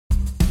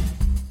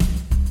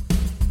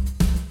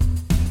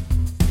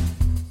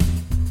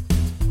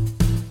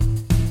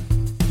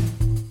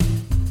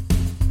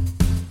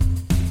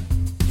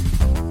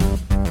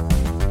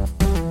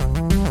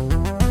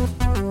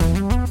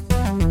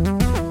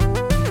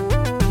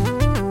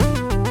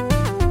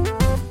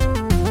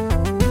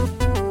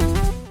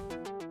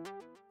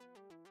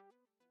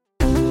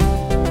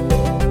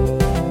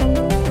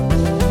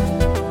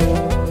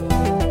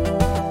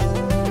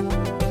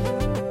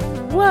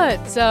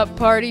What's up,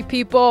 party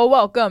people?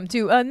 Welcome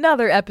to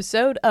another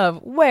episode of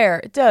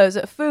Where Does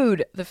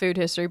Food? The food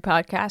history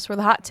podcast where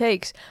the hot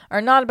takes are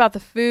not about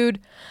the food.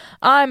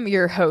 I'm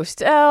your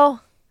host,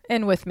 Elle,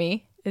 and with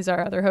me is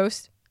our other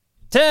host,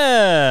 Tim.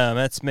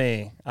 That's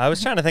me. I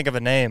was trying to think of a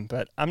name,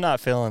 but I'm not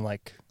feeling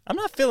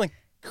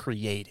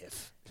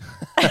creative.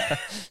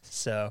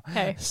 So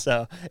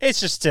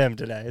it's just Tim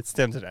today. It's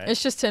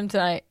just Tim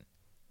tonight.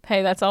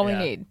 Hey, that's all we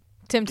need.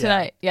 Tim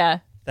tonight. Yeah.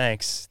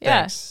 Thanks.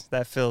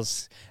 That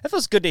feels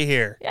good to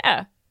hear.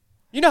 Yeah.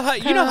 You know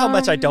how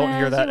much I don't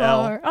hear that,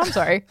 Elle. I'm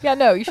sorry. Yeah,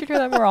 no, you should hear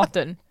that more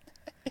often.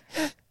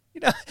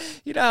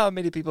 You know how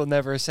many people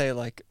never say,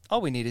 like,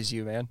 all we need is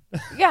you, man.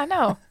 Yeah,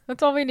 no,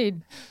 that's all we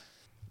need.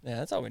 Yeah,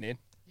 that's all we need.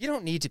 You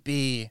don't need to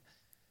be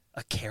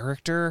a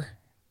character.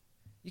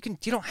 You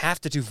don't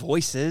have to do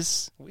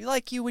voices. We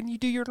like you when you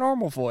do your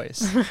normal voice.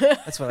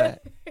 That's what I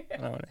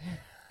want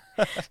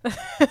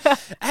to.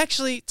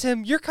 Actually,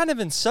 Tim, you're kind of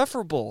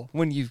insufferable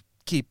when you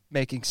keep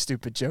making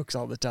stupid jokes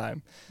all the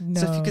time. No.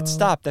 So if you could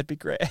stop, that'd be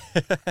great.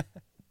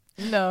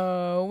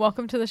 No,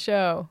 welcome to the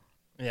show.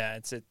 Yeah,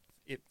 it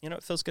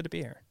feels good to be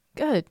here.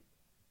 Good.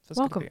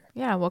 Welcome.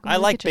 Yeah, welcome. I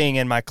like being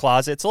in my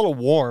closet. It's a little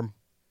warm,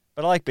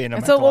 but I like being in my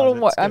closet. It's a little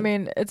warm. I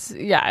mean, it's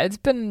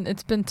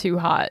been too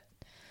hot.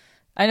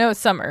 I know it's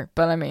summer,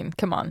 but I mean,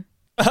 come on.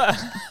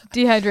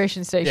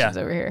 Dehydration stations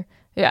over here.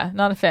 Yeah,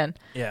 not a fan.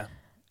 Yeah.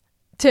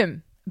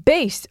 Tim,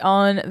 based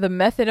on the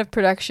method of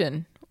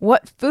production,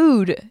 what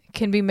food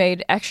can be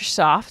made extra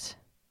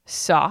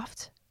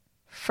soft,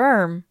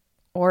 firm,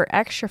 or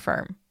extra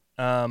firm?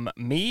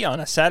 Me on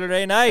a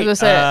Saturday night.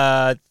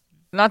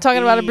 Not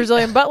talking about a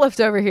Brazilian butt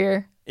lift over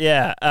here.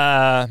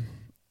 Yeah.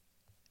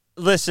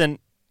 Listen,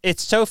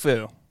 it's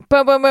tofu.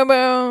 Boom, boom, boom,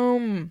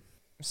 boom.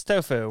 It's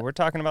tofu. We're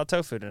talking about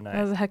tofu tonight.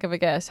 That was a heck of a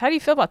guess. How do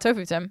you feel about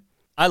tofu, Tim?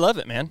 I love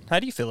it, man.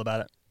 How do you feel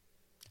about it?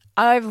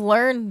 I've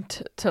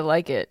learned to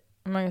like it.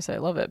 I'm not gonna say I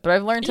love it, but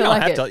I've learned to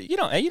like it. You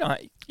don't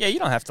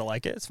have to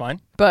like it. It's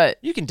fine. But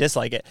you can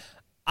dislike it.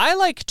 I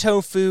like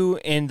tofu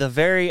in the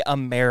very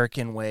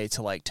American way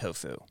to like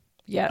tofu.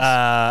 Yes.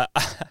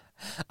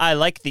 I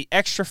like the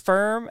extra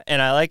firm,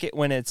 and I like it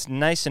when it's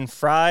nice and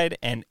fried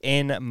and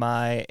in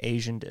my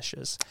Asian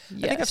dishes.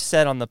 Yes. I think I've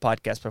said on the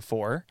podcast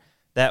before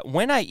that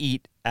when I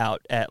eat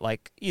out at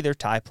like either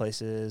Thai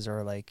places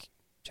or like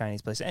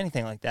Chinese places,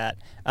 anything like that,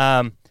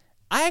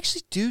 I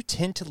actually do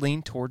tend to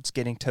lean towards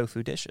getting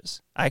tofu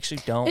dishes. I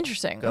actually don't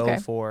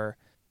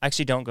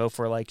don't go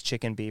for like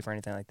chicken, beef, or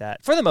anything like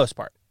that for the most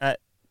part.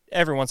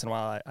 Every once in a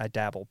while I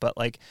dabble, but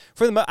like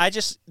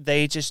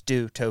they just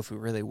do tofu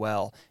really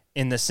well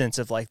in the sense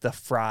of like the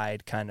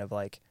fried kind of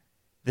like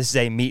this is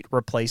a meat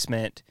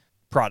replacement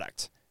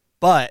product.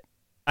 But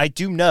I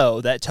do know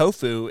that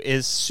tofu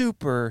is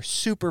super,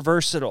 super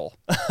versatile.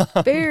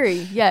 Very,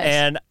 yes.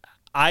 And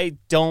I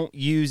don't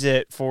use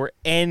it for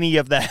any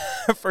of that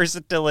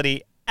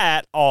versatility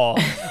at all.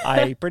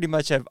 I pretty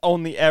much have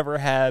only ever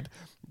had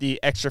the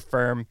extra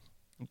firm,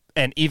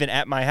 and even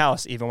at my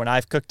house, even when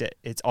I've cooked it,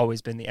 it's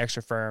always been the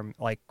extra firm,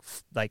 like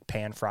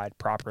pan fried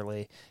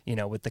properly,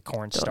 with the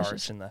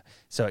cornstarch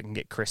so it can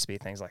get crispy,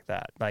 things like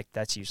that. Like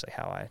that's usually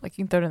how I like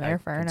you can throw it in the air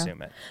fryer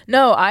consume it.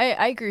 No,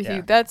 I agree with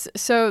you.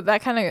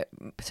 That kind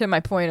of to my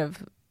point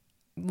of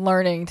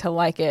learning to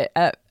like it.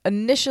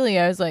 Initially,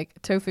 I was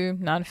like tofu,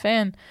 not a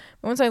fan.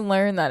 But once I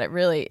learned that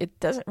it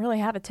doesn't really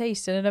have a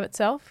taste in and of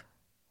itself.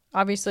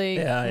 Obviously,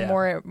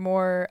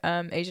 more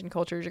Asian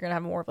cultures are gonna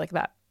have more of like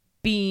that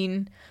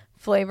bean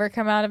flavor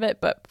come out of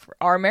it, but for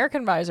our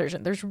Americanized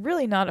version, there's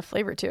really not a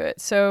flavor to it.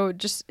 So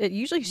just it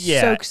usually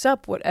soaks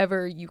up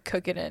whatever you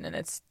cook it in, and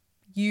it's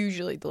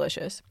usually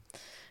delicious.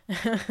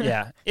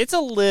 Yeah, it is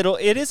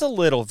a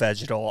little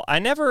vegetal. I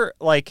never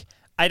like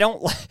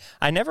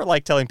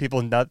telling people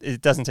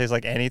it doesn't taste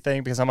like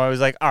anything because I'm always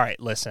like, all right,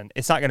 listen,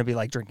 it's not going to be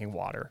like drinking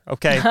water.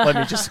 Okay. Let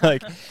me just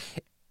like,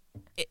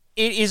 it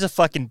is a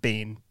fucking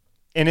bean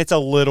and it's a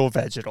little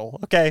vegetal.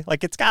 Okay.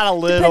 Like it's got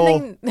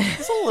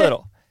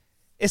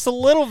it's a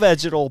little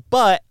vegetal,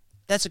 but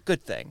that's a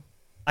good thing.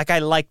 Like I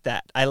like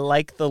that. I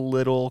like the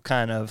little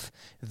kind of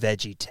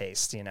veggie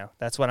taste,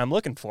 that's what I'm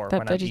looking for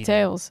when I'm eating.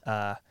 Tails.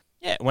 Like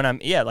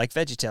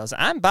Veggie Tales.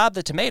 I'm Bob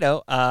the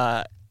Tomato,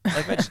 like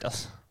Veggie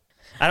Tales.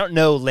 I don't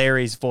know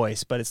Larry's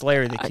voice, but it's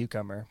Larry the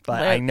Cucumber.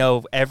 But I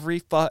know every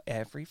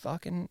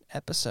fucking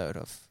episode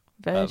of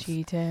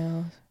Veggie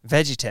Tales.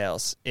 Veggie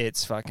Tales.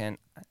 It's fucking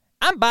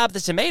I'm Bob the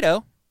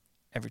Tomato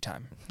every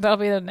time. That'll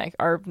be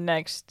our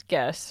next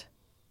guest,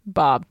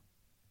 Bob,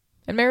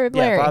 and maybe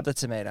Larry. Yeah, Bob the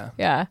Tomato.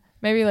 Yeah,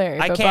 maybe Larry.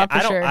 I but can't.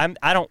 Bob for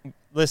I don't.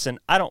 Listen,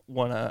 I don't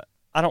want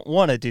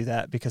to do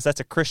that because that's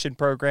a Christian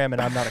program,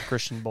 and I'm not a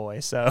Christian boy,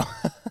 so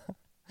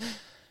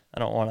I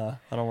don't want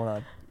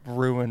to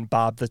ruin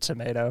Bob the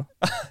Tomato.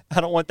 I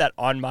don't want that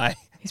on my.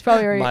 He's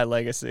probably already my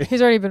legacy.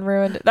 He's already been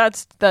ruined.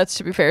 That's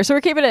to be fair. So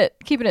we're keeping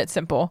it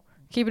simple.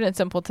 Keeping it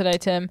simple today,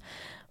 Tim.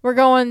 We're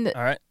going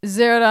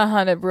 0 to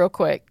 100 real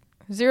quick.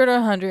 0 to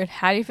 100.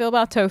 How do you feel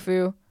about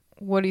tofu?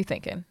 What are you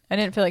thinking? I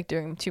didn't feel like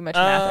doing too much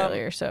math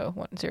earlier,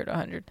 so 0 to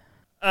 100.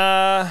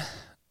 I'm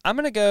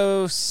gonna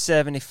go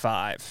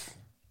 75.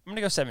 I'm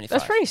gonna go 75.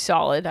 That's pretty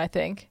solid, I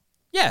think.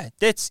 Yeah,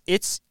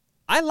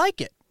 I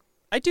like it.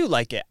 I do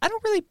like it. I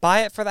don't really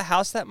buy it for the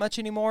house that much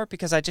anymore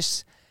because I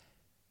just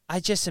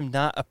am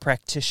not a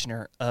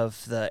practitioner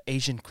of the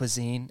Asian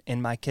cuisine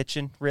in my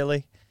kitchen,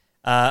 really.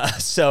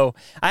 So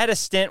I had a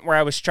stint where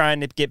I was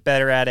trying to get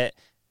better at it,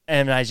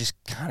 and I just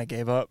kind of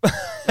gave up.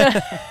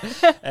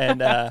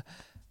 And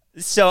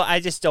so I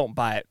just don't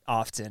buy it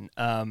often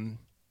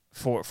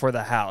for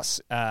the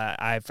house.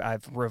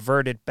 I've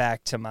reverted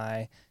back to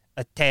my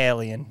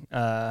Italian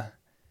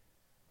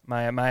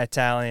my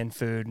Italian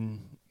food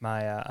and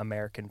my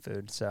American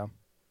food. So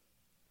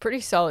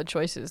pretty solid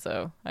choices,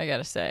 though, I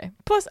gotta say.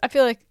 Plus, I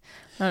feel like,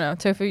 I don't know,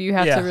 tofu you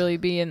have to really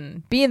be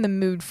in the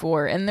mood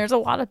for, and there's a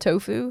lot of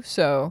tofu,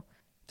 so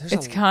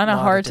it's kind of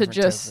hard to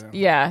just tofu.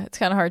 Yeah, it's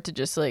kind of hard to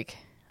just like,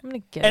 I'm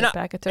gonna get a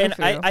pack of tofu.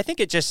 And I think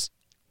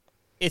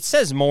it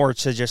says more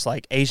to just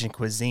like Asian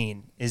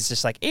cuisine is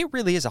just like it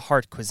really is a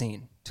hard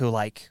cuisine to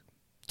like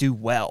do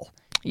well.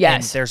 Yes,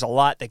 and there's a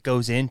lot that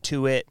goes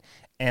into it,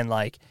 and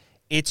like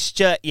it's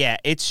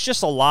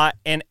just a lot,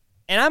 and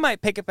I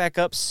might pick it back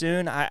up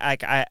soon.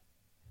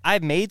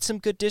 I've made some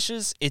good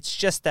dishes. It's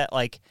just that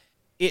like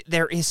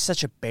there is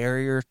such a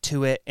barrier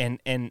to it, and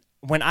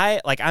when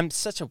I'm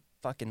such a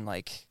fucking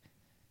like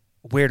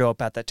weirdo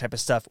about that type of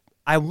stuff.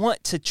 I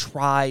want to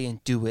try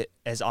and do it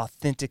as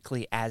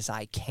authentically as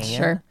I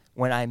can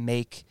when I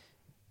make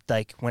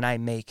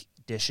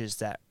dishes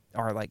that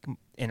are like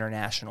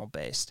international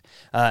based.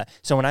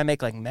 So when I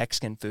make like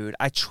Mexican food,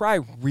 I try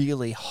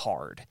really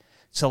hard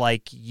to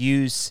like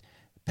use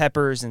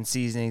peppers and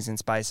seasonings and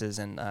spices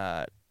and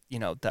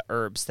the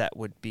herbs that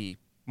would be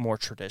more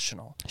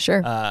traditional.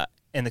 Sure.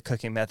 And the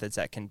cooking methods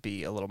that can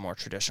be a little more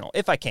traditional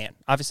if I can.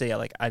 Obviously,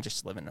 I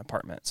just live in an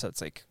apartment, so it's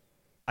like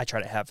I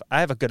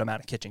have a good amount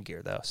of kitchen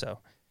gear though, so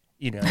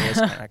I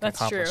can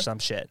accomplish some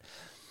shit.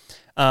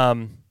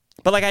 But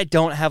like I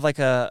don't have I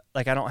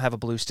don't have a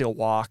blue steel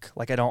wok.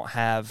 Like I don't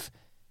have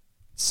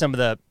some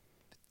of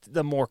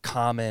the more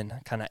common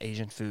kind of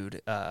Asian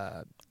food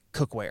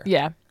cookware.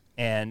 Yeah.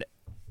 And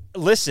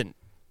listen,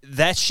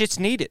 that shit's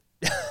needed.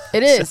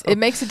 It is. It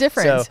makes a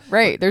difference.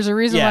 Right. There's a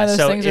reason why those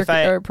things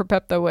are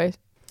prepped that way.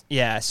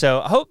 Yeah.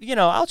 So I hope,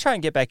 I'll try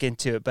and get back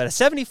into it. But a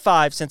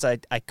 75, since I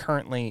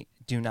currently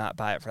do not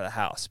buy it for the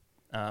house.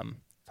 If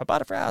I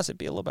bought it for the house, it'd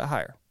be a little bit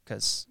higher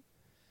because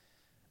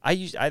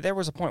there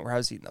was a point where I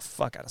was eating the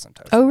fuck out of some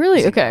tofu. Oh,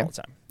 really? Okay. All the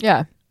time.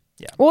 Yeah.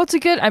 Yeah. Well, it's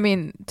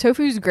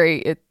tofu's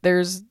great.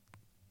 There's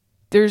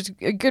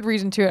a good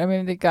reason to it. I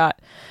mean, they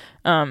got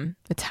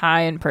it's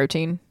high in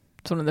protein.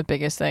 It's one of the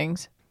biggest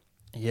things.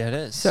 Yeah, it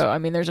is. So, I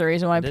mean, there's a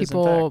reason why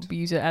people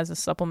use it as a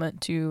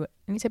supplement to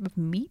any type of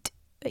meat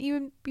that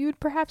you would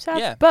perhaps have.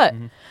 Yeah. But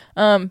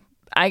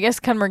I guess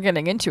kind of we're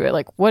getting into it.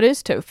 Like, what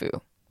is tofu?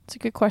 It's a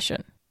good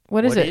question.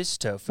 What is it? What is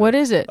tofu? What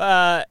is it?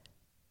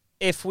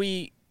 If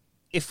we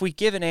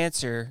give an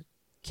answer,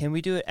 can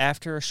we do it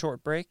after a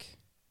short break?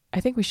 I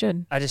think we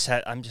should. I'm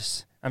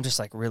just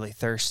like really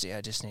thirsty.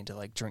 I just need to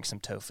like drink some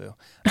tofu.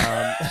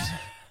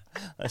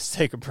 Let's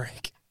take a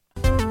break.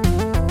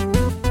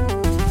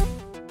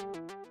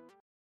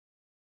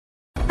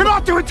 I'm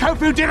not doing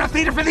tofu dinner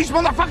theater for these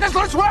motherfuckers.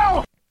 Let's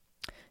roll.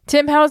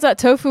 Tim, how was that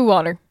tofu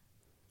water?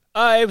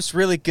 It was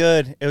really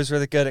good.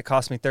 It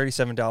cost me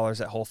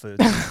 $37 at Whole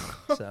Foods.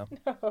 So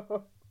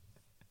no.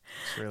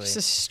 It's really just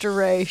a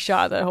stray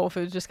shot that Whole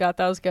Foods just got.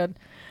 That was good.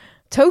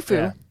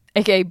 Tofu,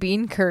 aka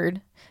bean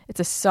curd. It's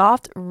a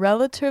soft,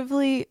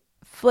 relatively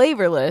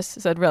flavorless,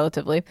 said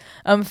relatively,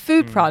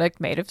 food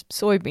product made of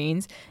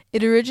soybeans.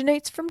 It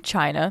originates from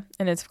China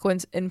and it's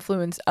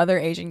influenced other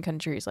Asian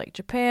countries like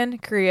Japan,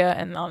 Korea,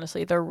 and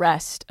honestly the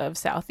rest of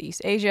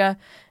Southeast Asia.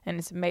 And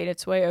it's made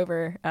its way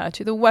over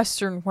to the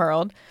Western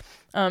world.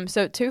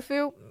 So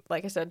tofu,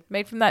 like I said,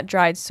 made from that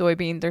dried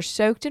soybean. They're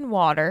soaked in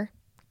water,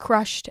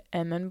 crushed,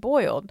 and then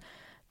boiled.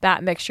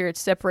 That mixture,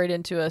 it's separated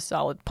into a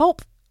solid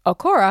pulp,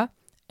 okora,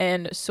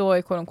 and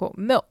soy, quote-unquote,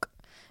 milk.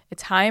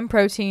 It's high in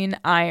protein,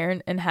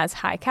 iron, and has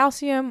high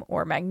calcium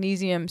or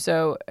magnesium.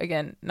 So,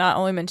 again, not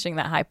only mentioning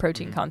that high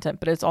protein content,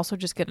 but it's also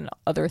just getting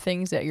other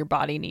things that your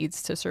body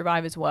needs to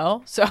survive as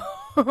well. So...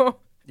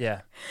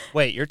 Yeah.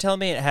 Wait, you're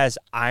telling me it has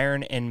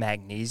iron and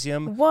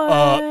magnesium?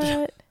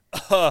 What?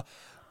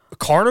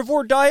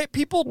 Carnivore diet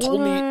people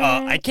told me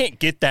I can't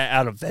get that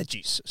out of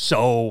veggies.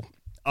 So,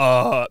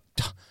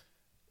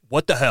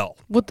 what the hell?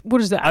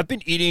 What is that? I've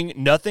been eating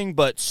nothing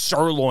but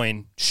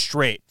sirloin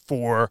straight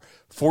for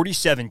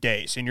 47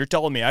 days, and you're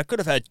telling me I could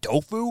have had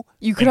tofu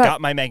got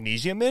my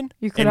magnesium in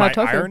and my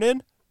iron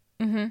in?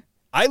 Mm-hmm.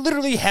 I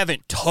literally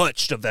haven't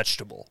touched a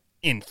vegetable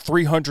in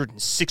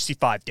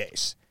 365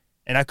 days,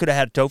 and I could have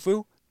had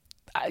tofu?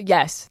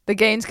 Yes. The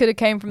gains could have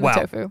came from the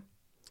tofu.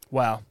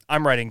 Wow.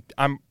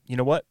 You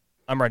know what?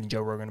 I'm writing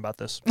Joe Rogan about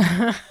this.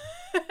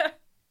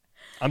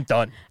 I'm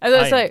done.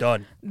 I'm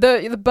done.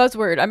 The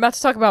buzzword, I'm about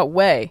to talk about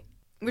whey,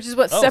 which is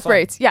what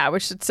separates,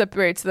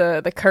 separates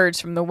the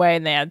curds from the whey,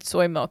 and they add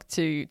soy milk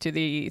to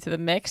the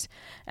mix.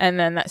 And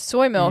then that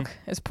soy milk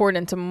is poured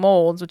into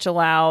molds, which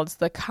allows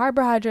the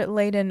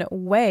carbohydrate-laden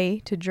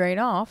whey to drain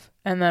off.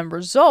 And then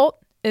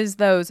result is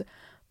those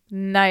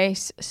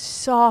nice,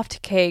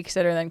 soft cakes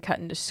that are then cut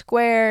into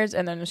squares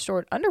and then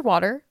stored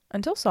underwater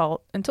until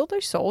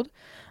they're sold.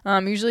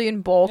 Usually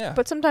in bulk,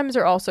 but sometimes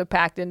they're also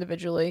packed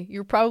individually.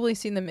 You've probably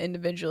seen them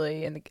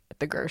individually in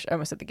the grocery. I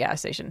almost at the gas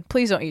station.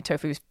 Please don't eat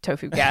tofu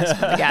gas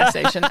at the gas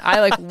station.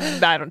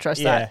 I don't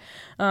trust that.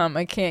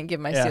 I can't give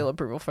my seal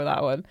approval for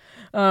that one.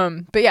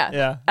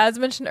 But as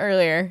mentioned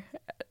earlier,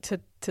 to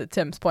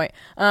Tim's point.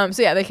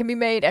 They can be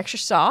made extra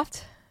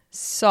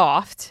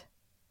soft,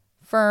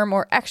 firm,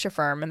 or extra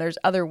firm, and there's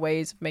other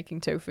ways of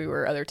making tofu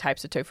or other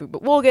types of tofu,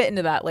 but we'll get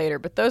into that later.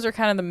 But those are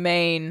kind of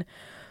the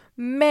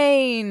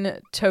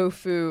main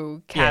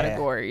tofu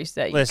categories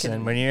that you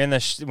can. When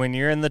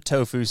you're in the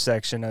tofu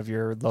section of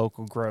your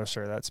local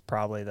grocer, that's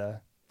probably the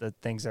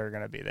things that are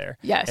going to be there.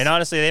 Yes. And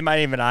honestly, they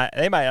might not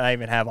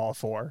even have all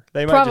four.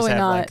 They might probably just have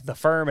not. like the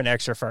firm and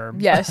extra firm.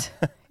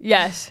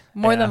 Yes,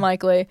 more than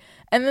likely.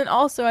 And then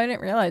also, I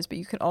didn't realize, but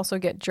you can also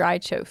get dry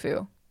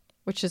tofu,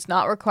 which does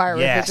not require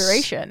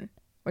refrigeration,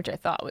 which I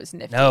thought was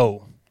nifty.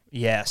 No.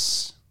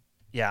 Yes.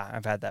 Yeah,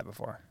 I've had that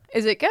before.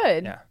 Is it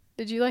good? Yeah.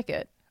 Did you like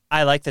it?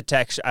 I like the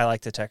texture. I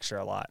like the texture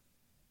a lot.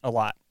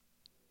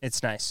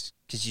 It's nice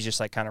because you just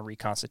like kind of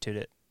reconstitute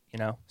it,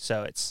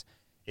 So it's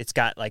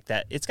got like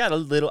that. It's got a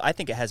little. I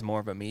think it has more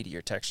of a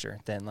meatier texture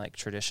than like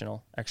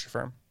traditional extra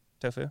firm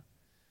tofu.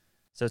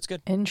 So it's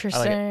good.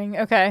 Interesting. Like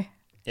it. Okay.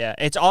 Yeah,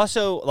 it's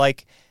also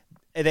like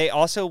they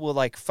also will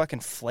like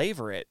fucking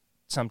flavor it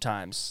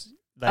sometimes,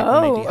 like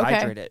when they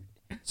dehydrate it.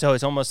 So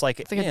it's almost like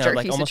it's like a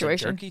jerky almost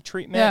situation. a jerky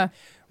treatment,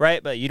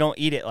 right? But you don't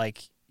eat it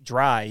like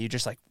dry. You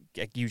just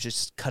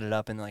cut it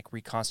up and like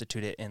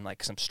reconstitute it in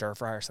like some stir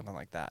fry or something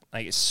like that.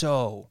 Like it's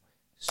so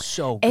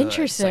good.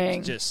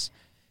 Interesting. It's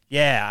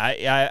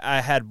like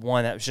I had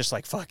one that was just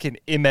like fucking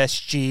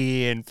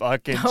MSG and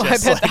fucking. Oh,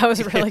 just I bet that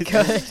was really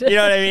good. You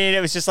know what I mean?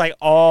 It was just like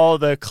all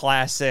the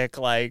classic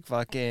like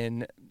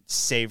fucking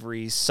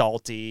savory,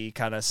 salty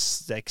kind of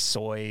like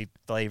soy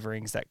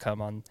flavorings that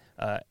come on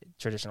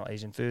traditional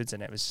Asian foods,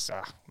 and it was just,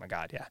 oh my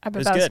god, yeah, I bet it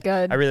was that good. was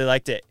good. I really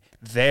liked it.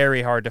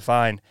 Very hard to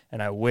find,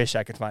 and I wish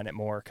I could find it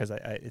more because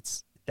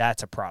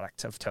that's a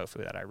product of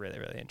tofu that I really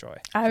really enjoy.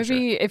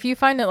 If you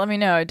find it, let me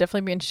know. I'd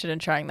definitely be interested in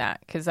trying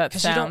that because that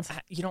sounds.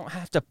 You don't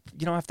have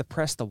to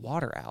press the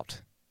water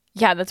out.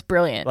 Yeah, that's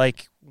brilliant.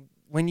 Like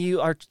when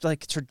you are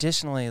like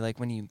traditionally, like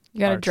when you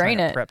gotta drain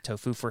it. Prep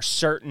tofu for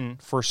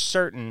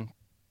certain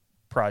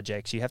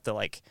projects, you have to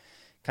like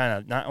kind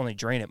of not only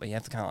drain it, but you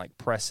have to kind of like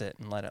press it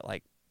and let it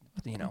like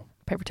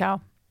paper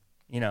towel.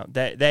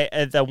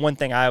 The one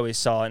thing I always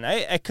saw, and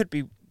I could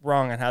be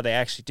wrong on how they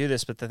actually do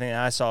this, but the thing that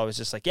I saw was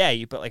just like,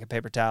 you put like a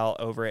paper towel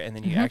over it, and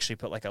then you actually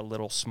put like a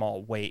little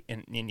small weight,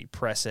 and you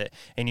press it,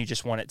 and you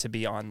just want it to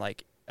be on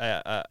like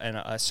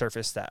a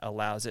surface that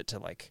allows it to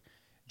like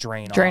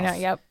drain out.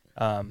 Yep.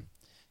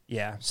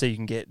 So you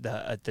can get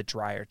the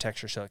drier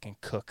texture, so it can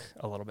cook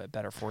a little bit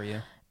better for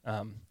you.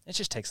 It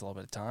just takes a little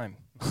bit of time.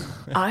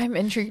 I'm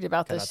intrigued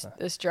about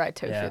this dry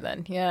tofu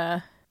then.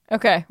 Yeah.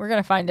 Okay, we're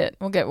gonna find it.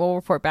 We'll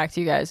report back to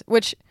you guys.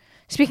 Which,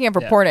 speaking of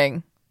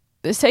reporting,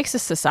 this takes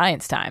us to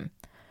science time.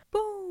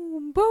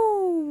 Boom,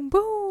 boom,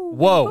 boom.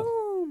 Whoa.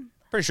 Boom.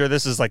 Pretty sure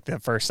this is like the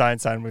first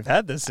science time we've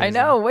had this season. I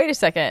know. Wait a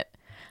second.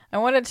 I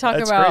wanted to talk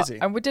about. Crazy.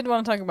 I did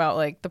want to talk about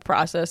like the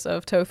process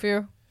of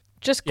tofu.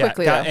 Just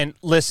quickly, though. And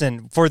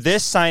listen, for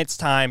this science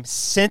time,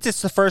 since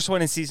it's the first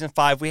one in season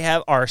 5, we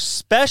have our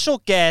special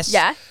guest,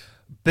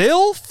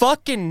 Bill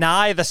fucking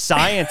Nye, the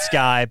science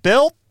guy.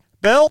 Bill,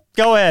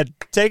 go ahead.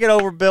 Take it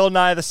over, Bill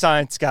Nye, the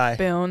science guy.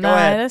 Bill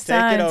Nye, the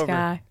science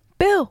guy.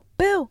 Bill.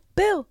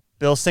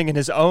 Bill singing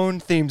his own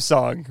theme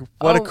song.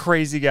 What a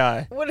crazy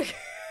guy.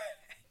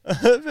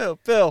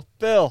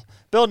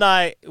 Bill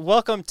Nye,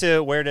 welcome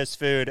to Where Does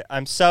Food?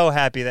 I'm so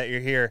happy that you're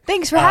here.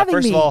 Thanks for having me.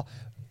 First of all,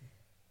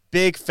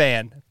 big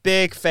fan,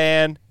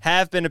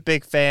 have been a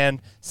big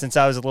fan since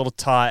I was a little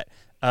tot.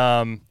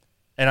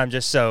 And I'm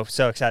just so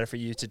excited for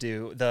you to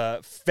do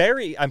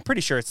I'm pretty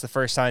sure it's the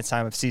first science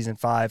time of season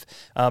 5,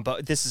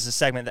 but this is a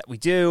segment that we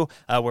do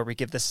where we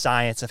give the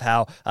science of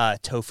how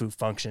tofu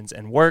functions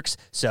and works.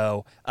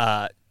 So,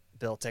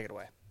 Bill, take it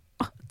away.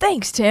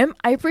 Thanks, Tim.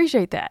 I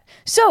appreciate that.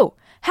 So,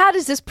 how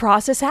does this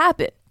process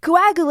happen?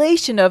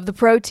 Coagulation of the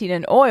protein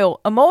and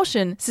oil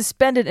emulsion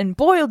suspended in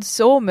boiled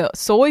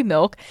soy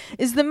milk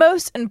is the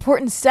most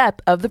important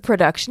step of the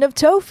production of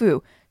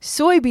tofu.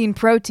 Soybean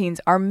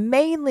proteins are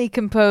mainly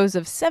composed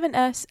of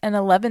 7S and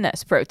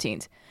 11S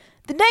proteins.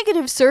 The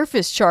negative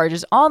surface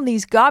charges on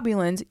these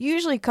globulins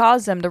usually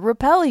cause them to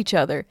repel each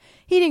other.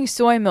 Heating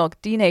soy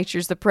milk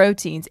denatures the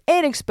proteins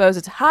and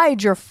exposes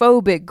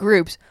hydrophobic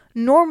groups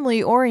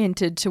normally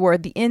oriented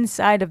toward the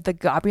inside of the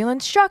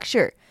globulin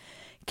structure.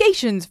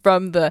 Cations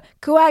from the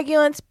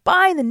coagulants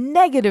bind the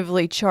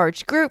negatively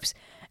charged groups,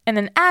 and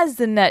then as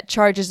the net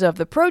charges of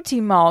the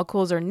protein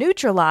molecules are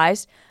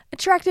neutralized,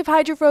 attractive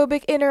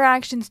hydrophobic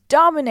interactions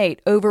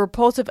dominate over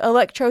repulsive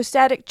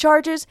electrostatic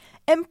charges,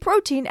 and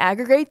protein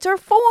aggregates are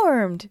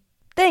formed.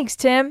 Thanks,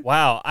 Tim.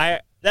 Wow,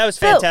 that was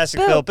fantastic,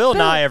 Bill. Bill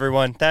Nye,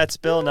 everyone. That's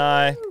Bill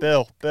Nye.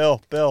 Bill.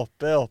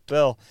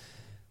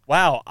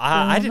 Wow,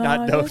 I did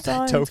not know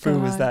that tofu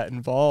was that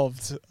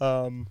involved.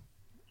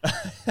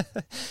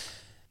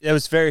 It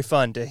was very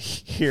fun to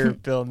hear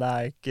Bill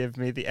Nye give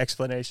me the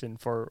explanation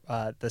for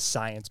the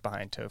science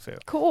behind tofu.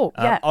 Cool.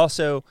 Yeah.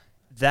 Also,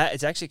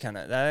 that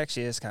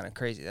actually is kind of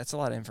crazy. That's a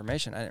lot of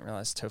information. I didn't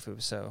realize tofu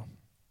was so.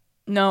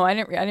 No, I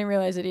didn't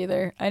realize it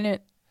either. I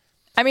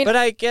mean, but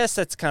I guess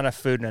that's kind of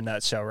food in a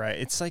nutshell, right?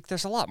 It's like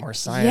there's a lot more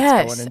science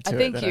going into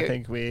it than I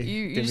think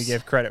we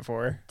give credit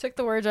for. Took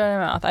the words out of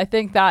my mouth. I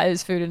think that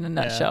is food in a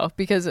nutshell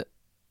because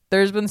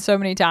there's been so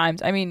many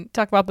times. I mean,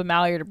 talk about the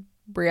Maillard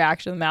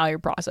reaction, the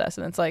Maillard process,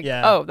 and it's like,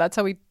 oh, that's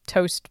how we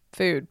toast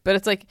food. But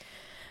it's like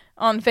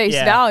on face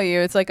value,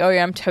 it's like, oh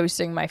yeah, I'm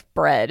toasting my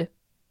bread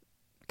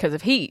because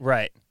of heat.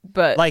 Right.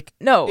 But like,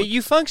 no,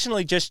 you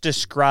functionally just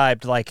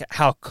described like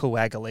how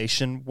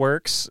coagulation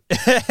works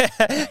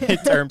in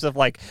terms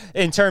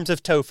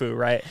of tofu,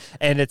 right?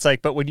 And it's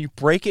like, but when you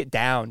break it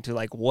down to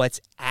like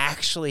what's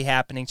actually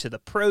happening to the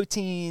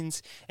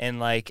proteins and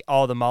like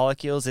all the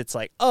molecules, it's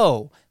like,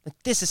 oh, like,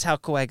 this is how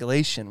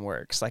coagulation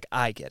works. Like,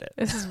 I get it.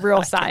 This is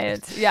real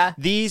science. Yeah.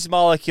 These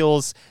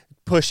molecules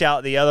push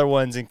out the other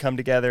ones and come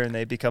together and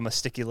they become a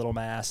sticky little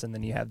mass, and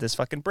then you have this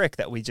fucking brick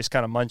that we just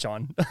kind of munch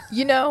on.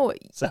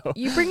 So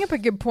you bring up a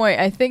good point.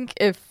 I think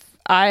if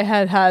I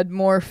had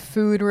more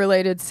food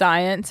related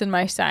science in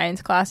my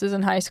science classes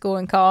in high school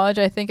and college,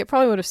 I think it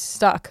probably would have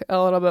stuck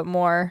a little bit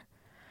more.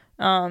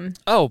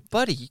 Oh,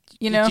 buddy,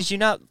 did you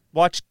not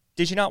watch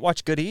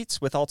Good Eats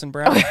with Alton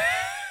Brown?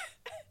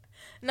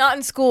 Not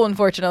in school,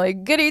 unfortunately.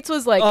 Good Eats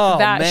was like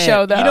that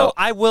show, though.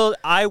 I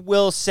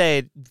will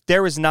say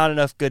there was not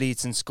enough Good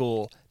Eats in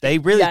school. They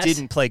really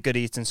didn't play Good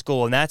Eats in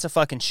school, and that's a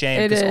fucking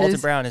shame because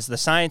Alton Brown is the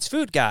science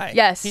food guy.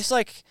 Yes.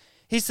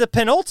 He's the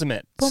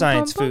penultimate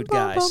science food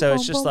guy. So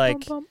it's just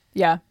like...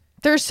 Yeah.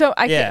 There's so...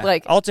 I think,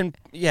 like... Alton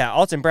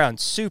Brown,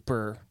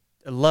 super...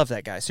 I love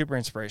that guy. Super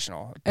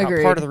inspirational.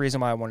 Agreed. Part of the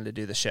reason why I wanted to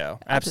do the show.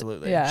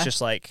 Absolutely. Yeah. It's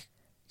just like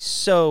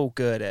so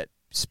good at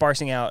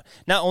sparsing out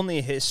not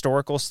only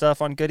historical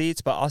stuff on Good Eats,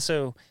 but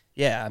also,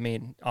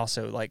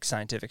 also like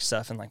scientific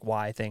stuff and like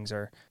why things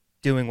are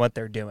doing what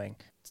they're doing.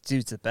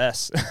 Dude's the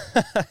best.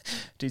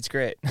 Dude's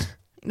great.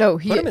 No,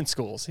 put him in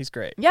schools. He's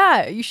great.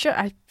 Yeah, you should.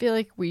 I feel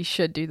like we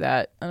should do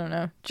that. I don't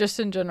know, just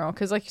in general,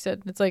 because like you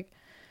said, it's like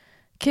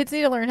kids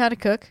need to learn how to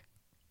cook.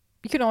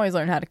 You can always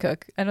learn how to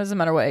cook. It doesn't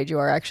matter what age you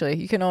are. Actually,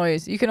 you can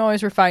always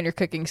refine your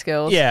cooking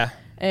skills. Yeah.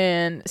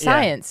 And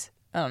science.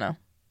 Yeah. I don't know.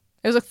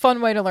 It was a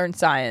fun way to learn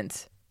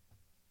science.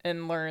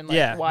 And learn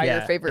why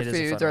your favorite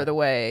foods are the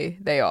way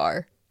they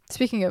are.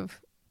 Speaking of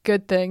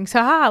good things,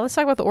 let's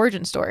talk about the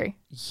origin story.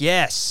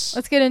 Yes.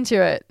 Let's get into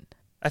it.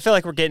 I feel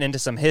like we're getting into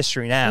some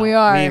history now. We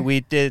are.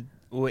 You did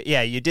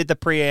the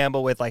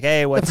preamble with like,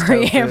 hey, what's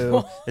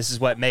tofu? This is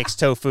what makes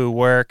tofu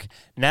work.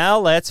 Now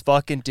let's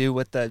fucking do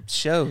what the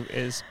show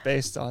is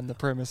based on, the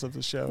premise of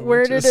the show.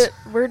 Where did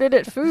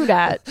it food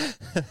at?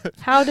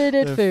 How did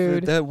it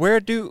food? Where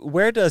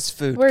does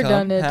food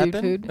happen?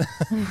 Do food.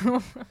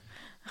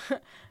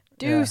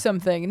 Do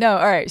something. No,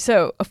 all right.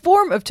 So a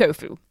form of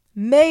tofu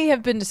may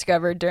have been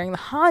discovered during the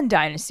Han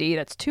Dynasty.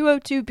 That's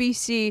 202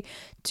 BC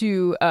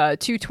to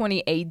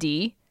 220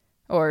 AD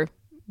or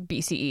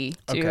BCE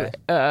to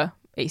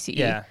ACE.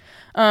 Yeah.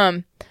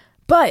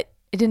 But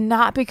it did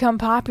not become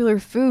popular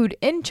food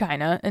in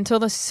China until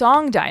the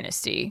Song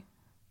Dynasty,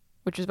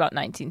 which was about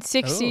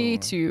 1960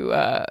 to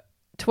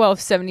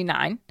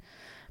 1279.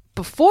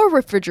 Before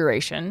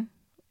refrigeration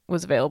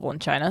was available in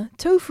China,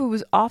 tofu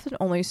was often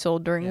only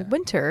sold during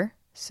winter,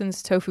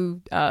 since tofu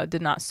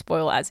did not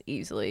spoil as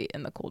easily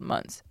in the cold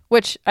months,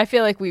 which I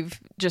feel like we've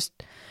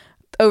just,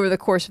 over the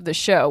course of the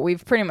show,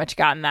 we've pretty much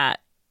gotten that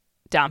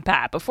down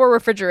pat. Before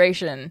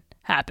refrigeration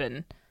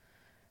happened,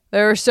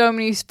 there were so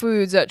many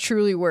foods that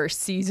truly were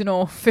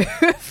seasonal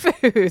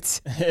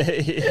foods.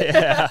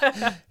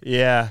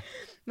 Yeah.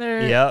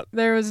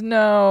 There was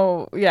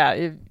no,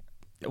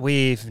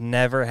 we've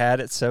never had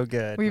it so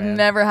good. You have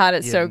never had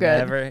it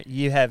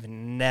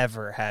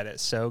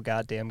so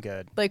goddamn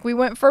good. Like, we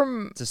went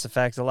from... It's just a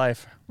fact of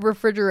life.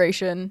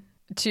 Refrigeration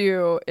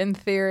to, in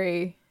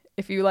theory,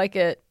 if you like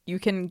it, you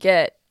can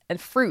get a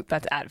fruit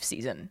that's out of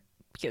season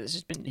because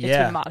it's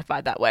been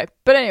modified that way.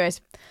 But anyways,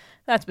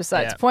 that's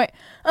besides the point.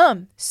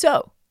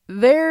 So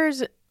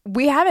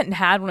we haven't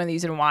had one of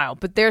these in a while,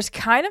 but there's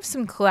kind of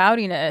some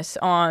cloudiness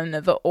on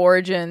the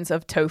origins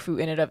of tofu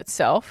in and of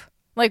itself.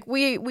 Like,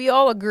 we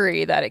all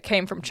agree that it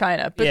came from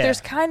China, but there's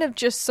kind of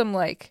just some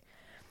like,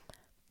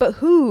 but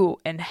who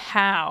and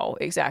how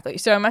exactly?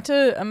 So I'm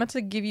about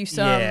to give you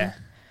some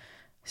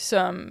theories.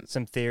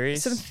 Some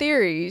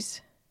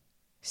theories.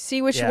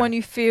 See which one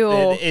you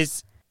feel.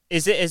 Is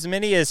it as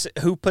many as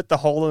who put the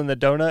hole in the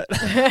donut?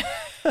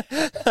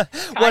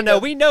 Well, no,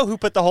 we know who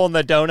put the hole in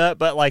the donut,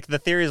 but like the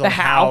theories on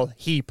how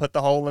he put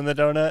the hole in the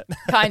donut.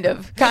 Kind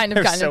of.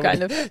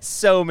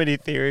 So many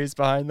theories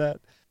behind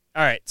that.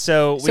 All right,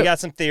 so we got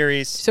some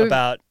theories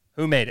about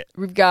who made it.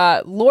 We've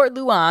got Lord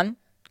Luan,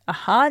 a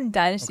Han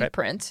Dynasty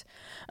prince.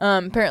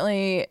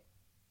 Apparently,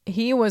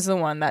 he was the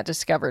one that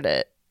discovered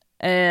it.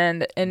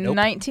 And in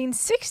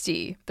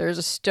 1960, there's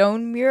a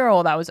stone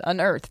mural that was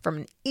unearthed from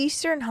an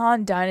Eastern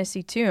Han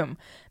Dynasty tomb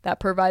that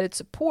provided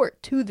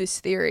support to this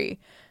theory.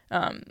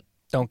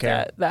 Don't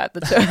care.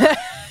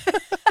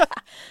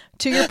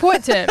 To your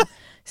point, Tim,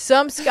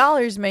 some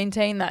scholars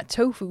maintain that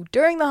tofu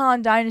during the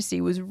Han Dynasty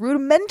was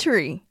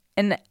rudimentary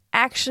and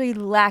actually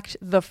lacked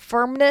the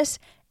firmness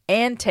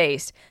and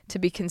taste to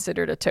be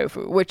considered a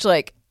tofu, which,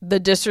 like, the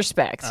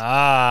disrespect.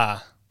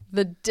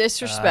 The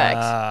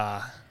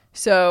disrespect.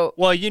 So,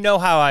 well, you know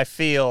how I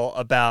feel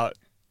about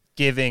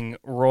giving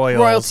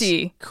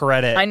royalty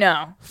credit. I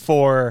know.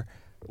 For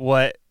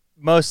what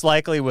most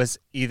likely was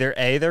either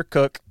A, their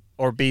cook,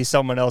 or B,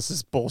 someone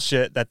else's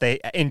bullshit that they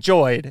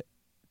enjoyed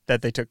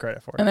that they took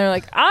credit for. And they're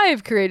like,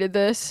 I've created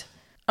this.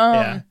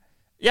 Yeah,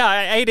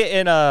 I ate it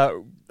in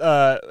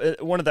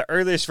one of the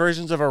earliest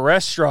versions of a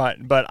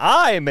restaurant, but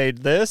I made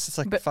this. It's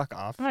like, fuck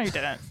off. No, you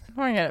didn't.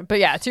 But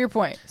yeah, to your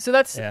point. So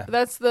that's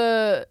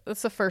the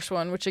first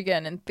one, which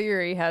again in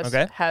theory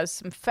has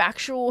some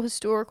factual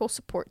historical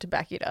support to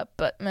back it up.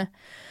 But meh.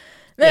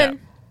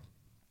 Then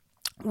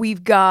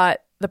we've got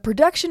the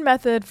production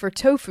method for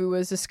tofu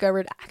was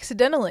discovered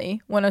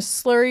accidentally when a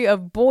slurry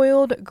of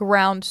boiled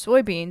ground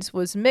soybeans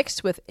was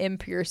mixed with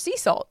impure sea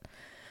salt.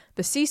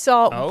 The sea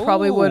salt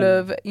probably would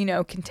have,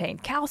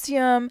 contained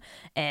calcium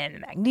and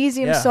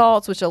magnesium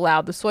salts, which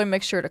allowed the soy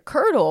mixture to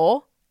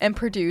curdle and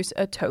produce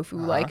a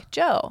tofu-like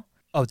gel.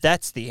 Oh,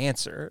 that's the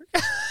answer.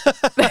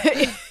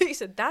 He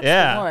said, that's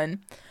the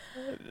one.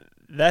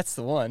 That's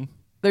the one.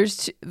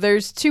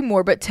 There's two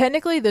more, but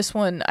technically this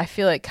one I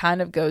feel like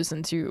kind of goes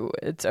into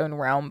its own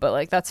realm, but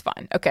like that's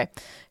fine. Okay.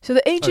 So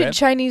the ancient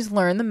Chinese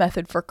learned the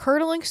method for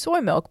curdling soy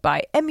milk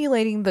by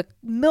emulating the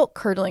milk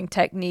curdling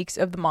techniques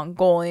of the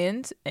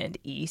Mongolians and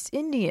East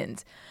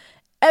Indians.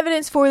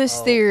 Evidence for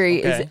this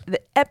theory is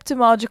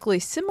etymologically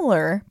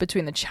similar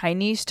between the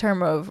Chinese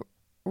term of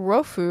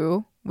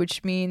rofu,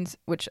 which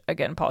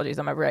again, apologies,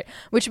 I'm right,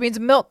 which means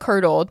milk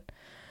curdled,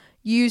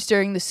 used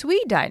during the Sui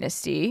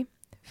dynasty,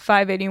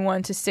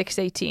 581 to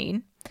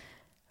 618,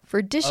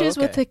 for dishes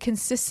with a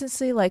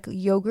consistency like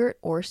yogurt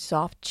or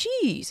soft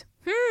cheese.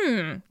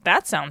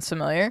 That sounds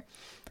familiar.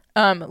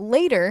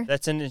 Later,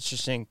 that's an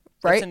interesting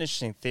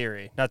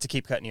theory. Not to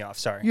keep cutting you off,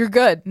 sorry. You're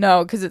good.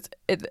 No, because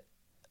it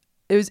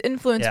was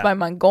influenced by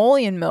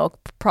Mongolian milk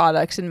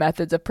products and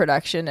methods of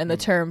production, and the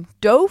term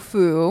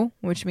tofu,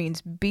 which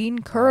means bean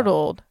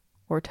curdled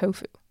or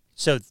tofu.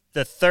 So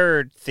the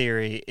third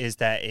theory is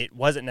that it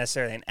wasn't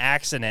necessarily an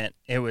accident.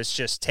 It was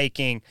just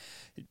taking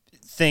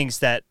things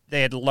that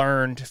they had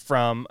learned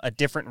from a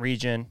different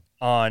region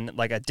on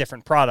like a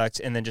different product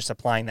and then just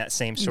applying that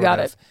same sort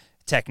of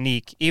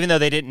technique. Even though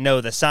they didn't know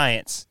the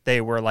science,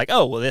 they were like,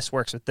 oh, well, this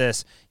works with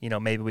this.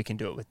 Maybe we can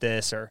do it with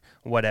this or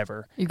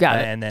whatever. You got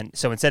it. And then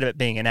so instead of it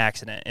being an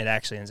accident, it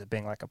actually ends up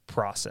being like a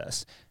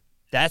process.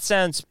 That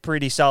sounds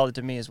pretty solid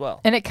to me as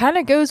well. And it kind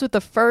of goes with the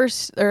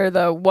first or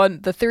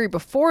the theory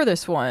before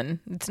this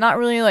one. It's not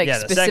really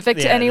specific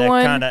to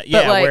anyone.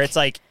 Where it's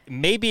like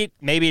maybe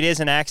it is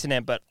an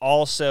accident, but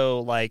also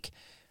like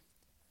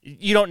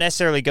you don't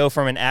necessarily go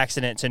from an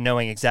accident to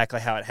knowing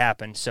exactly how it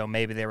happened. So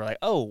maybe they were like,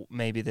 oh,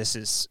 maybe this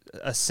is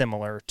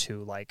similar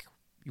to like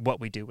what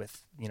we do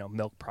with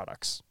milk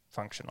products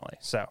functionally.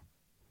 So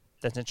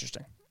that's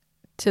interesting.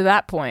 To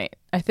that point,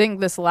 I think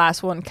this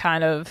last one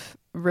kind of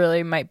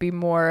really might be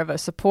more of a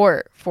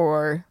support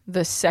for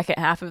the second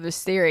half of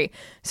this theory.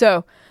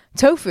 So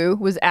tofu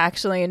was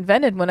actually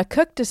invented when a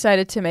cook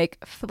decided to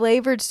make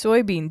flavored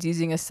soybeans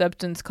using a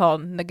substance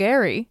called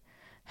nigari.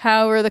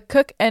 However, the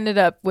cook ended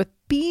up with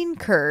bean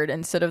curd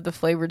instead of the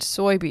flavored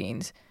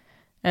soybeans.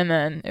 And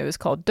then it was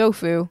called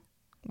tofu,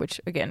 which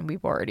again,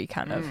 we've already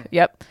kind of,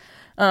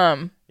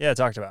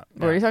 talked about.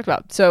 Already talked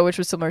about. So, which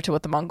was similar to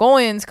what the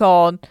Mongolians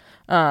called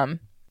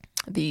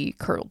the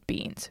curdled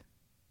beans.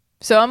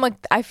 So I'm like,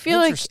 I feel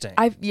like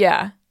I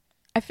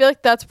feel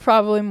like that's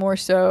probably more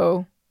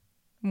so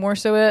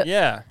it.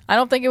 Yeah. I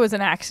don't think it was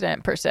an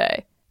accident per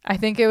se. I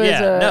think it was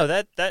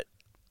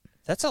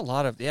that's a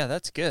lot of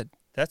that's good.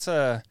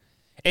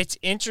 It's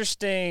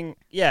interesting.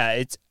 Yeah,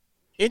 it's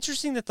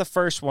interesting that the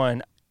first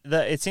one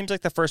it seems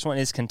like the first one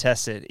is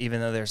contested,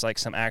 even though there's like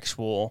some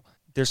actual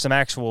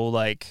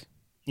like,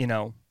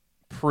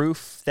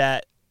 proof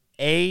that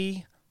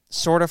a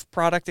sort of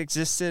product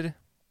existed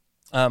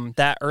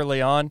that early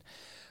on.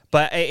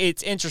 But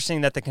it's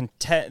interesting that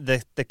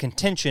the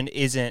contention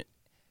isn't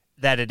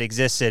that it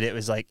existed. It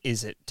was like,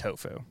 is it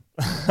tofu?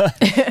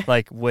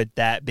 Like, would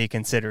that be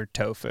considered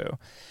tofu?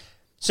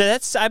 So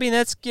that's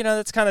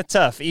kind of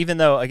tough. Even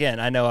though,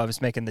 again, I know I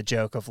was making the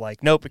joke of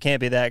like, nope, it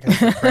can't be that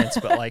because it's Prince.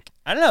 But like,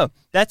 I don't know.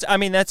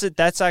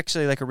 That's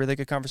actually like a really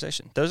good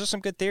conversation. Those are some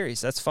good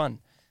theories. That's fun.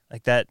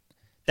 Like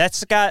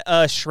that's got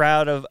a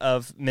shroud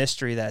of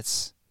mystery.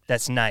 That's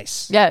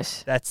nice.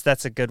 Yes.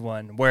 That's a good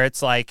one where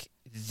it's like,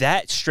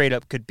 that straight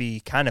up could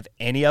be kind of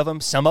any of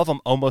them. Some of them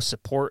almost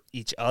support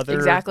each other.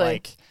 Exactly.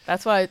 Like,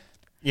 that's why.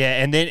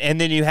 Yeah, and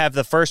then you have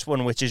the first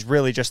one, which is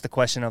really just the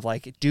question of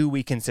like, do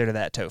we consider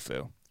that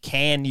tofu?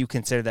 Can you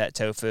consider that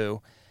tofu?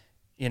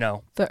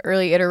 The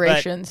early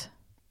iterations.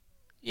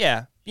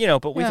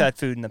 But we've had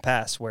food in the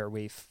past where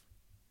we've,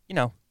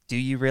 do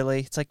you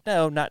really? It's like,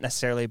 no, not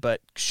necessarily, but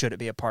should it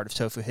be a part of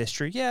tofu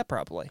history? Yeah,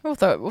 probably.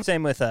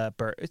 Same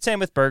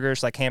with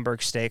burgers, like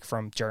Hamburg steak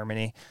from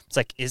Germany. It's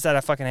like, is that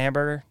a fucking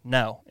hamburger?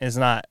 No, it's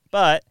not.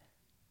 But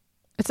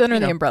it's under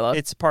the umbrella.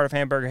 It's part of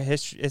hamburger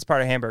history. It's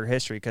part of hamburger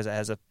history because it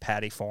has a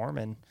patty form,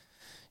 and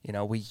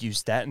we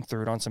used that and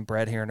threw it on some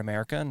bread here in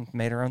America and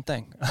made our own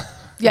thing.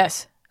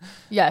 Yes.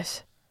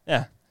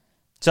 Yeah.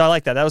 So I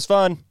like that. That was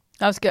fun.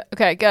 That was good.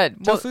 Okay,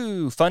 good.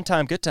 Tofu, fun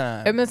time, good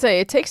time. I'm going to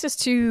say, it takes us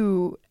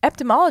to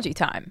etymology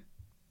time.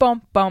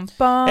 Bum, bum,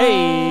 bum.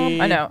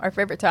 Hey! I know, our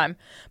favorite time.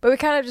 But we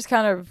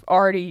kind of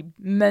already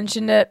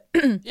mentioned it.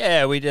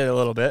 Yeah, we did a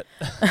little bit.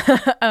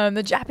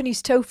 The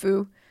Japanese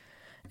tofu,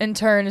 in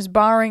turn, is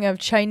borrowing of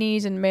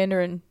Chinese and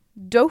Mandarin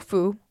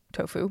tofu,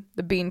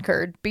 the bean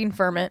curd, bean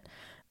ferment.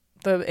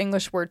 The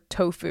English word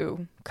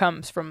tofu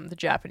comes from the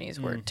Japanese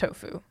word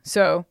tofu.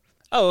 So.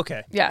 Oh,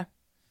 okay. Yeah.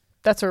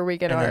 That's where we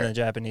get And then the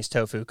Japanese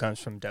tofu comes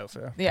from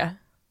tofu. Yeah.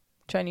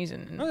 Chinese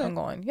and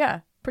Mongolian.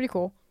 Yeah. Pretty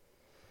cool.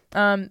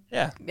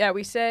 Yeah,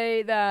 we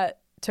say that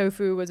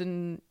tofu was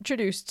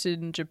introduced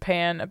in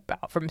Japan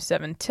about from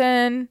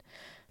 710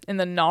 in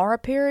the Nara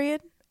period.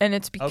 And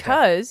it's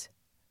because,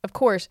 of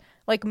course,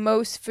 like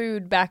most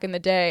food back in the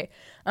day,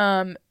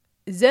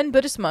 Zen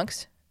Buddhist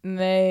monks,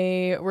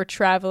 they were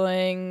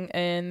traveling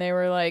and they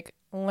were like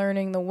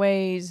learning the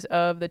ways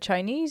of the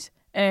Chinese,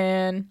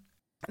 and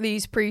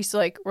these priests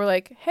were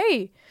like,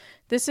 hey,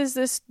 this is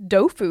this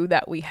tofu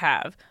that we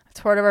have. It's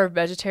part of our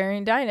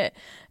vegetarian diet.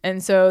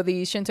 And so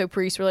the Shinto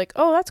priests were like,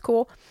 oh, that's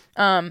cool.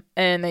 And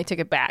they took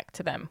it back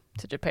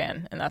to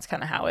Japan. And that's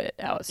kind of how it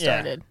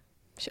started.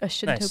 Yeah. A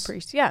Shinto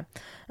priest. Yeah.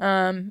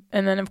 And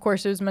then, of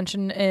course, it was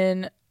mentioned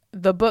in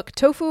the book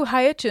Tofu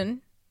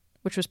Haichun,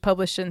 which was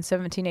published in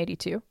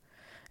 1782.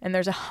 And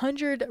there's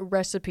 100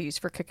 recipes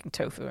for cooking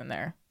tofu in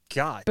there.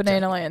 God.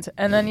 Banana lands.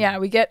 And then,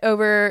 we get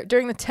over,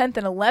 during the 10th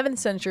and 11th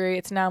century,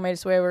 it's now made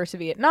its way over to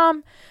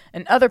Vietnam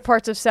and other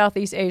parts of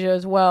Southeast Asia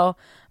as well.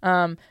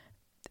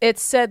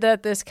 It's said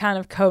that this kind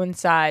of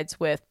coincides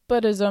with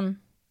Buddhism,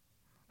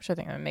 which I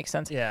think that makes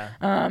sense. Yeah.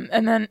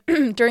 And then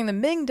during the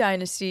Ming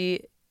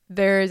Dynasty,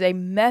 there is a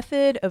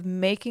method of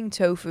making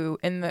tofu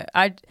in the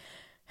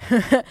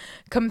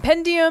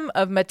Compendium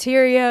of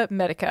Materia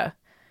Medica.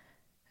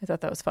 I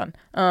thought that was fun.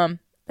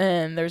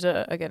 And there's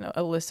a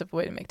list of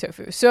ways to make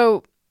tofu.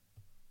 So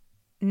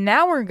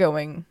now we're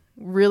going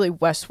really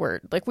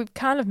westward. Like, we've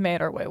kind of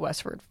made our way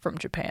westward from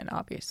Japan,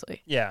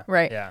 obviously. Yeah.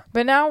 Right. Yeah.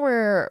 But now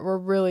we're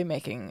really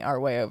making our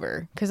way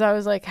over, because I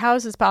was like, how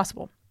is this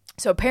possible?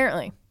 So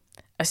apparently,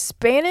 a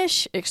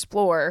Spanish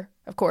explorer,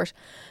 of course,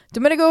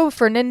 Domenico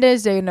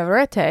Fernandez de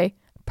Navarrete,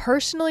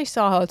 personally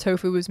saw how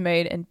tofu was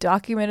made and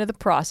documented the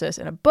process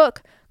in a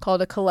book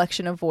called A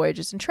Collection of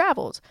Voyages and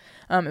Travels.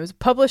 It was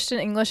published in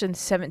English in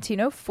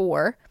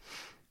 1704.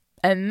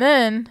 And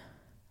then,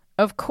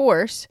 of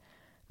course,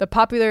 the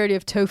popularity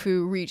of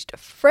tofu reached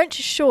French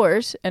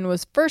shores and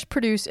was first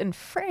produced in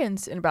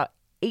France in about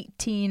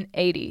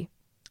 1880.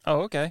 Oh,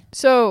 okay.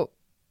 So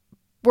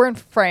we're in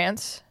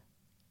France.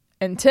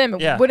 And Tim,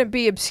 it wouldn't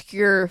be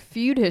obscure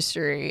food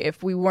history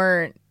if we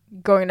weren't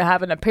going to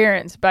have an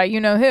appearance by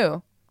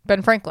you-know-who,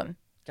 Ben Franklin.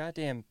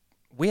 Goddamn,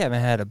 we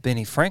haven't had a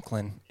Benny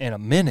Franklin in a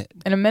minute.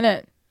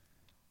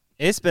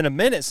 It's been a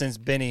minute since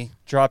Benny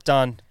dropped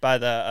on by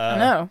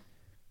the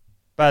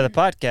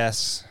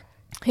podcast.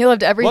 He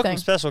loved everything.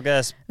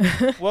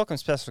 Welcome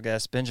special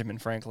guest Benjamin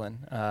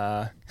Franklin.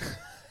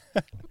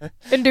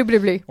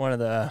 Indubitably. One of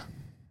the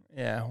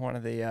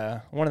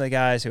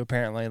guys who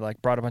apparently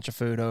brought a bunch of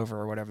food over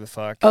or whatever the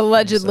fuck.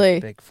 Allegedly.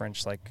 Big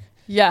French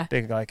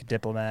big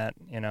diplomat,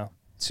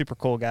 super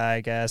cool guy,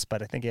 I guess,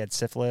 but I think he had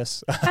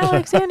syphilis.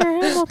 Alexander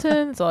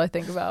Hamilton. That's all I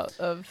think about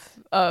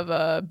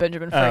of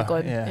Benjamin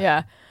Franklin.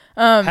 Yeah.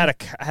 Had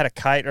a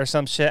kite or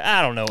some shit.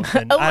 I don't know.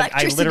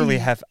 I literally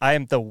I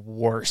am the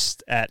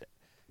worst at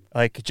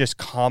just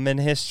common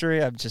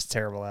history. I'm just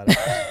terrible at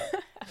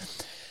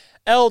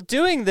it.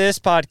 Doing this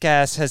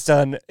podcast has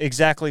done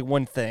exactly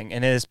one thing,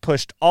 and it has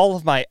pushed all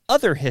of my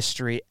other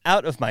history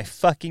out of my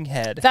fucking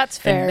head. That's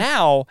fair. And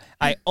now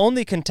I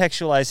only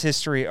contextualize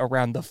history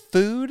around the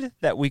food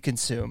that we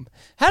consume.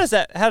 How does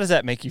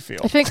that make you feel?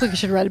 I think we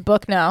should write a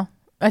book now.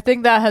 I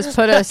think that has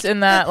put us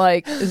in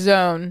that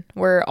zone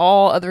where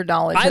all other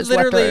knowledge has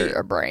left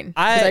our brain.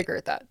 I agree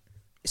with that.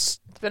 It's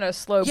been a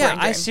slow brain drain.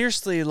 I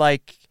seriously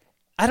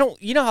I don't,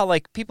 how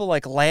people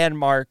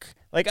landmark,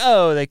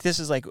 this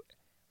is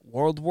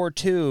World War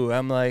II.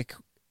 I'm like,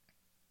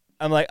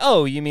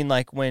 oh, you mean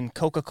when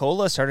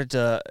Coca-Cola started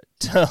to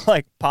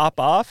pop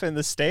off in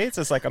the States?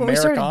 It's like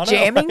Americana. We started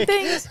jamming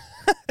things?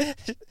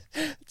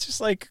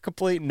 Just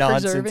complete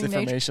nonsense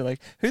information.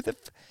 Who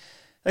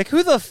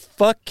the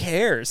fuck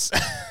cares?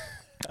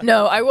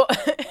 No, I will.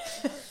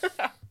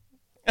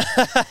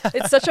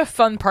 It's such a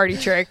fun party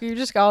trick. You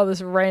just got all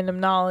this random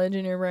knowledge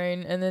in your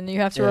brain, and then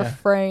you have to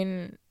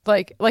refrain.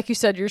 Like you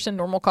said, you're just in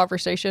normal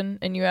conversation,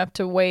 and you have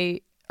to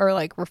wait or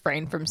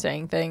refrain from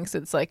saying things.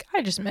 It's I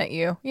just met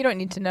you. You don't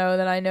need to know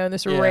that I know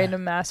this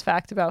random mass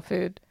fact about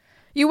food.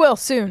 You will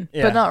soon,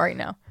 but not right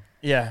now.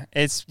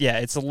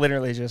 It's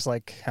literally just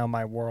like how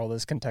my world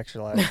is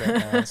contextualized right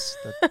now. It's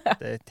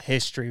the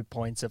history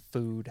points of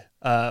food.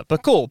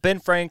 But cool, Ben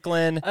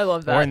Franklin. I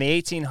love that. We're in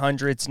the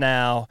 1800s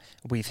now.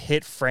 We've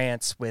hit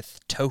France with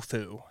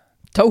tofu.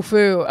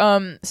 Tofu.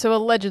 So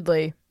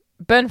allegedly,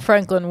 Ben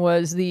Franklin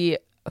was the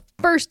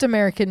first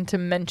American to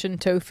mention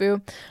tofu.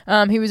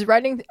 He was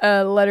writing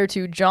a letter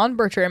to John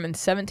Bertram in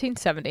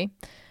 1770,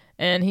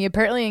 and he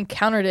apparently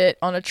encountered it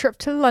on a trip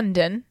to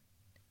London.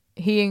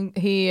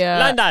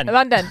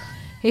 London.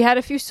 He had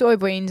a few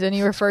soybeans, and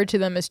he referred to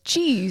them as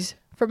cheese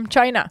from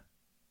China.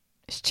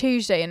 It's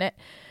Tuesday in it.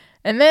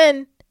 And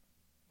then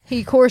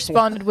he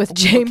corresponded with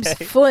James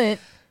Flint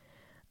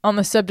on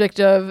the subject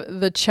of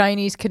the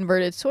Chinese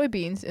converted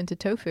soybeans into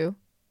tofu.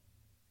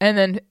 And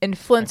then in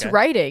Flint's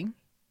writing,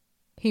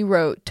 he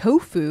wrote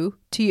tofu,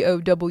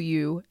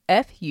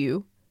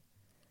 Towfu.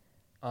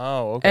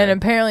 Oh, okay. And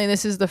apparently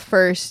this is the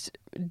first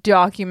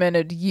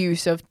documented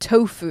use of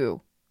tofu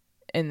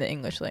in the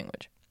English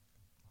language.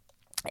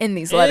 In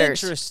these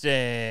letters. Interesting.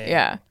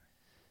 Yeah.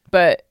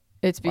 But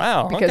it's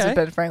because of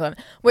Ben Franklin.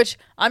 Which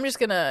I'm just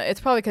gonna,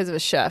 it's probably because of a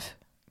chef.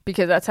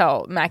 Because that's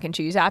how mac and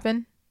cheese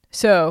happen.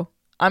 So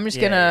I'm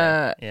just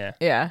gonna,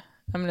 I'm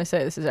gonna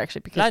say this is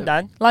actually because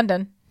of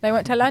London. They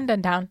went to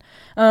London town.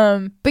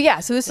 But yeah,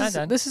 so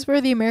this is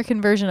where the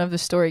American version of the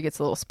story gets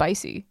a little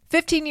spicy.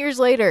 15 years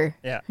later.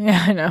 Yeah.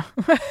 Yeah, I know.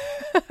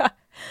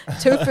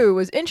 Tofu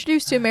was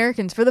introduced to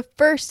Americans for the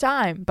first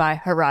time by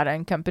Harada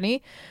and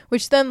Company,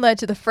 which then led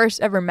to the first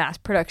ever mass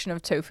production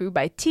of tofu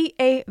by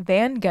T.A.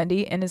 Van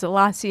Gundy and his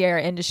La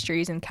Sierra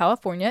Industries in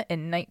California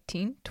in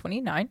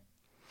 1929.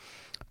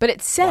 But it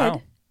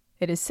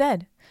is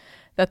said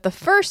that the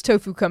first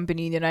tofu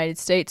company in the United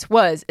States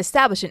was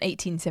established in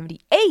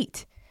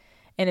 1878.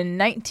 And in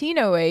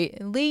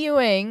 1908, Li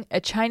Yuang,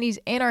 a Chinese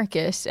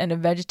anarchist and a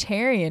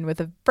vegetarian with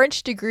a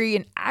French degree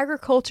in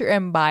agriculture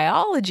and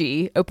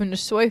biology, opened a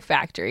soy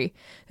factory,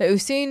 the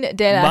Usine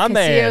de la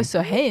Casio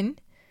Sohen.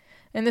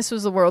 And this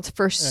was the world's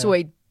first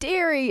soy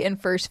dairy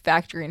and first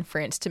factory in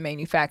France to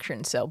manufacture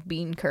and sell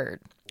bean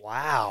curd.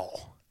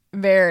 Wow.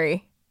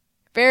 Very,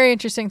 very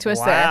interesting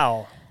twist there.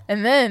 Wow.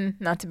 And then,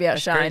 not to be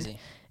outshined,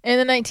 in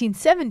the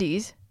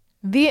 1970s,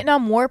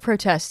 Vietnam War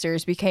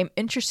protesters became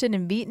interested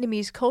in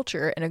Vietnamese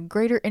culture and a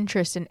greater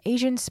interest in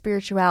Asian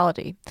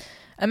spirituality.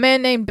 A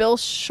man named Bill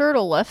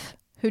Shirtleff,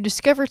 who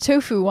discovered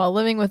tofu while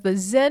living with a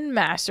Zen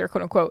master,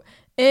 quote unquote,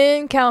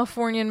 in a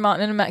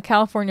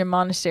California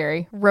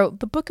monastery,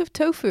 wrote the Book of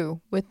Tofu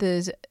with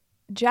his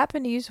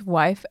Japanese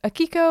wife,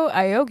 Akiko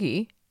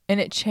Aogi, and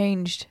it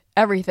changed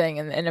everything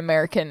in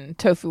American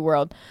tofu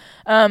world.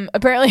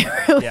 Apparently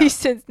released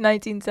since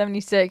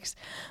 1976,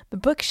 the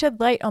book shed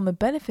light on the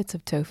benefits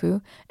of tofu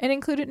and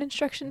included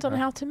instructions on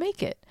how to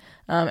make it.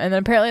 And then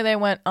apparently they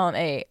went on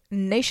a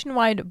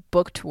nationwide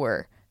book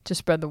tour to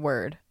spread the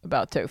word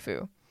about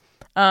tofu,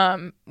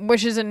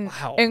 which is an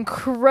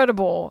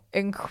incredible.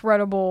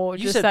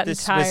 You said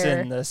this was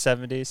in the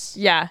 70s?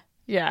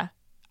 Yeah.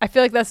 I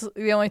feel like that's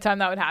the only time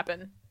that would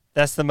happen.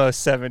 That's the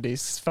most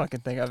 70s fucking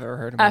thing I've ever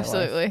heard in my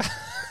life.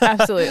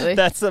 Absolutely.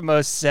 That's the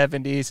most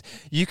 70s.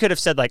 You could have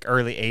said like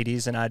early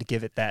 80s and I'd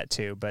give it that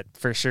too, but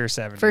for sure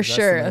 70s. For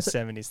sure. That's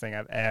the most 70s thing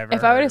I've ever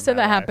If I would have said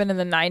that life. happened in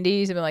the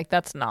 90s, I'd be like,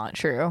 that's not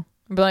true.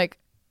 I'd be like,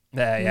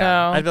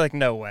 no. I'd be like,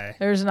 no way.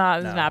 There's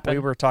not. It doesn't happen. We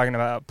were talking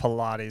about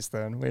Pilates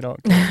then. We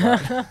don't care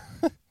about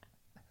we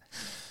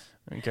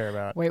don't care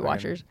about Weight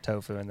Watchers.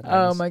 Tofu in the 90s.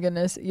 Oh my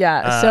goodness.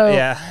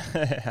 Yeah.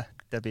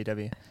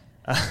 WW.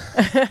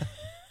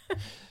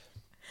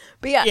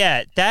 But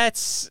yeah. Yeah,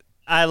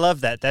 I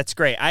love that. That's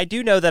great. I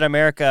do know that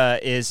America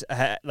is,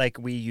 like,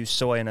 we use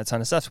soy and a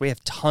ton of stuff. So we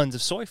have tons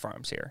of soy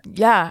farms here.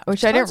 Yeah,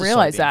 which I didn't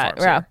realize that.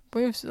 Yeah,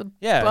 we have a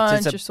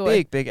bunch it's of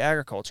soy. big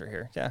agriculture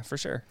here. Yeah, for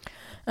sure.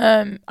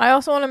 I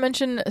also want to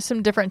mention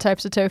some different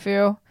types of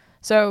tofu.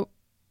 So,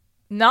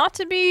 not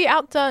to be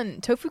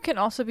outdone, tofu can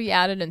also be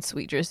added in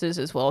sweet dishes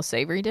as well as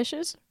savory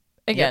dishes.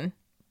 Again,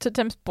 to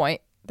Tim's point,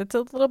 that's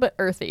a little bit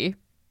earthy, a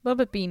little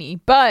bit beany,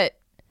 but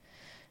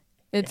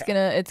it's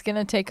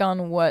gonna take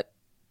on what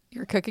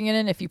you're cooking it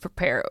in if you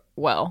prepare it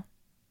well.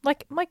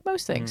 Like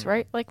most things,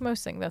 right? Like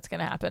most things, that's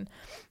gonna happen.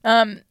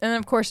 And then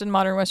of course in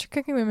modern Western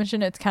cooking, we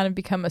mentioned it's kind of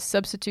become a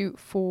substitute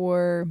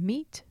for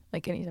meat,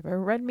 like any type of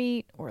red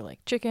meat or like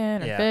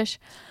chicken or fish.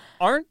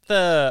 Aren't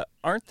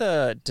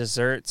the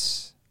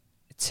desserts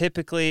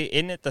typically,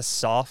 isn't it the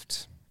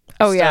soft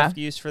stuff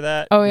used for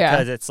that? Oh yeah.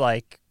 Because it's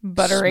like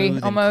buttery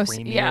almost.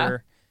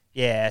 Creamier.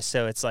 Yeah,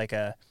 so it's like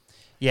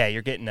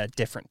you're getting a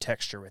different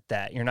texture with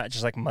that. You're not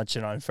just like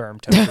munching on firm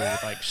tofu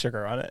with like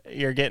sugar on it.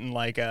 You're getting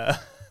like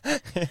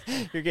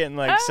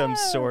some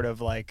sort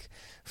of like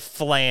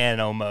flan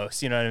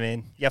almost. You know what I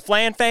mean? Yeah,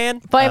 flan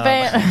fan.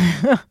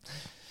 Fan.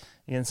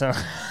 You know, so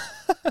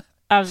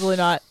absolutely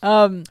not.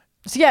 So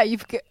yeah,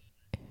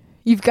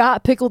 you've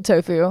got pickled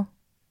tofu,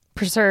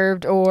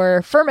 preserved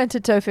or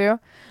fermented tofu.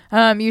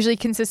 Usually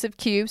consists of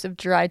cubes of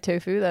dried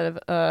tofu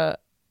that have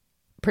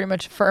pretty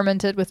much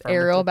fermented with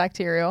aerial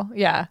bacterial.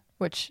 Yeah,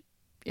 which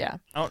Yeah.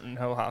 I don't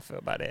know how I feel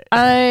about it.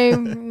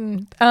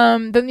 Then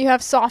you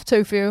have soft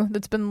tofu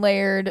that's been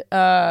layered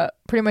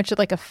pretty much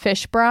like a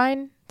fish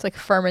brine. It's like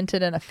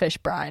fermented in a fish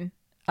brine.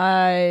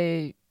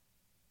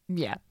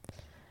 Yeah.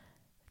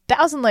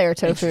 1,000-layer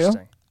tofu.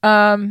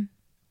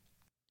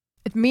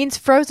 It means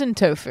frozen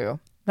tofu.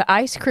 The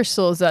ice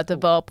crystals that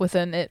develop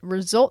within it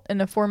result in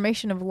the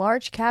formation of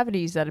large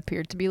cavities that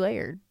appear to be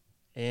layered.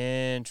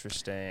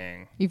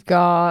 Interesting. You've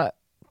got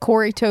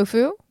kori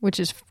tofu, which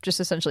is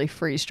just essentially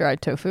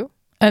freeze-dried tofu.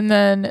 And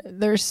then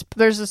there's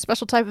a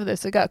special type of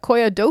this. They got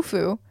koya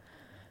tofu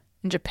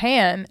in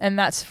Japan, and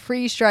that's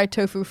freeze-dried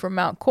tofu from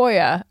Mount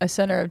Koya, a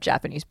center of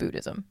Japanese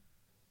Buddhism.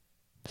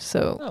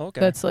 So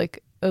that's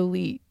like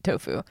elite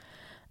tofu.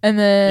 And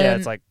then yeah,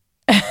 it's like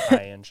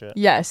high-end shit.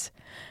 Yes.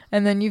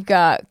 And then you've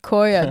got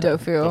koya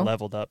tofu. The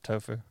leveled up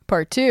tofu.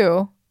 Part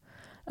 2.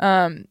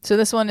 So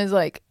this one is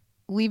like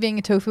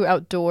leaving tofu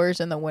outdoors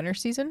in the winter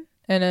season,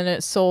 and then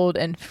it's sold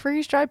in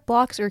freeze-dried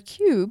blocks or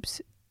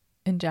cubes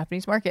in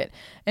Japanese market.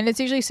 And it's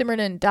usually simmered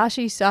in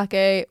dashi,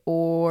 sake,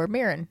 or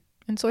mirin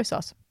and soy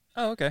sauce.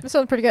 Oh, okay. That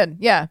sounds pretty good.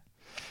 Yeah.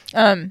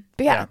 But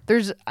yeah.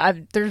 there's a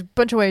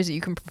bunch of ways that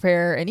you can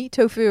prepare and eat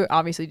tofu.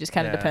 Obviously, just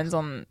kind of depends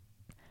on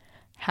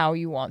how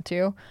you want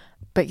to.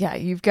 But yeah,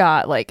 you've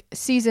got like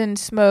seasoned,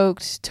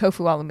 smoked,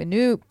 tofu a la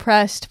minute,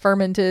 pressed,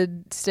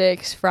 fermented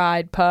sticks,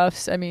 fried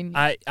puffs. I mean,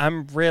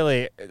 I'm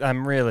really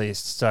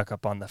stuck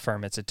up on the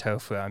fermented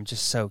tofu. I'm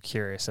just so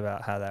curious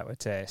about how that would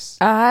taste.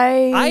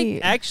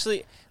 I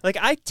actually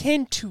I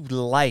tend to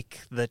like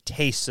the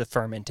taste of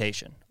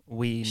fermentation.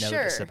 We know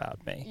this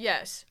about me.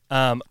 Yes.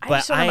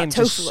 But I'm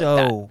just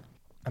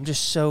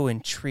so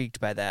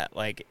intrigued by that.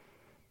 Like,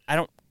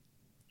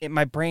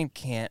 my brain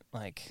can't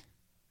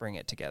bring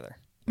it together.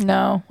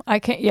 No, I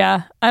can't.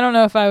 Yeah, I don't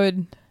know if I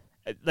would.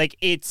 Like,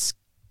 it's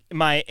in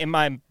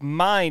my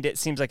mind, it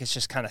seems like it's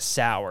just kind of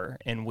sour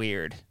and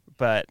weird,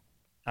 but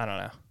I don't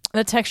know.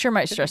 The texture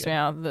might stress me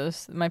out.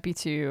 This might be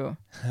too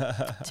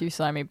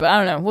slimy, but I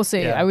don't know. We'll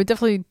see. Yeah. I would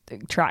definitely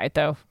try it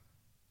though.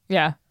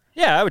 Yeah.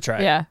 Yeah, I would try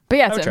it. Yeah, but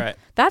yeah, I would try it.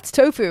 That's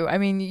tofu. I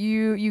mean,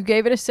 you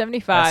gave it a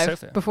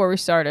 75 before we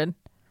started.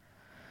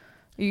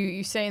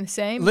 You saying the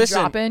same? Listen,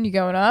 you dropping? You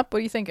going up? What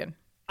are you thinking?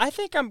 I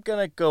think I'm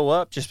gonna go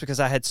up just because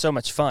I had so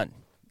much fun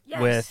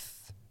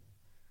with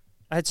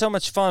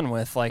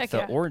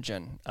the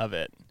origin of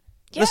it.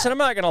 Yeah. Listen, I'm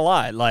not gonna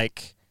lie.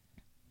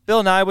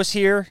 Bill Nye was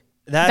here.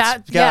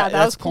 That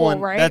was pulling,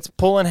 cool, right? That's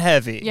pulling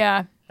heavy.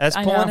 Yeah, that's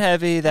pulling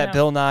heavy. That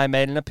Bill Nye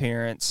made an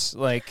appearance.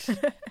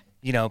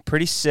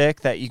 Pretty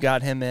sick that you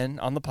got him in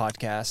on the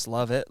podcast.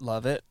 Love it.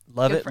 Love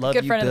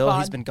you, Bill.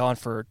 He's been gone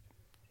for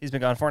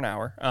an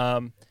hour.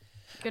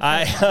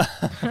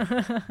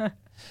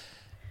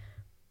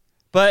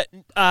 But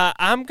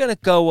I'm gonna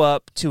go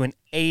up to an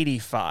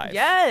 85.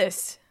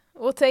 Yes,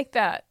 we'll take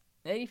that.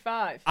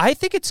 85. I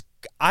think it's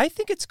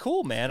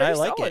cool, man. Pretty I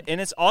like solid. it, and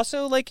it's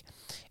also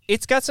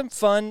it's got some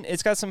fun.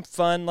 It's got some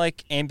fun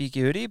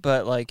ambiguity,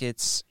 but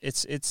it's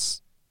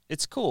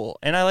cool,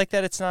 and I like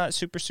that it's not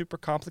super super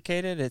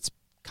complicated. It's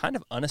kind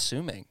of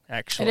unassuming,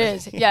 actually. It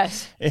is.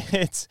 Yes.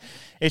 It's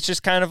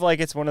just kind of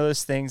it's one of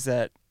those things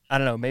that. I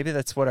don't know. Maybe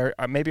that's what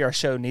maybe our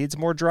show needs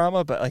more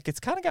drama, but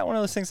it's kind of got one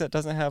of those things that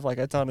doesn't have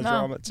a ton of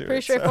drama to it.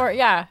 Pretty straightforward. So.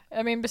 Yeah.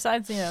 I mean,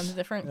 besides the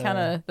different kind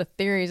of the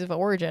theories of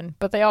origin,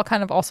 but they all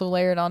kind of also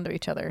layered onto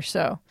each other.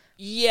 So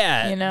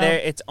yeah,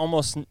 it's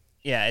almost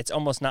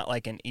not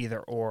like an either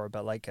or,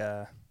 but like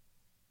a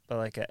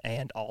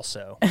and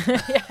also.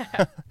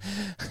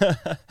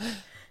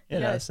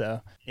 Yeah. So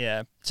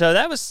yeah. So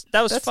that's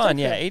fun.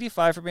 Yeah,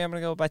 85 for me. I'm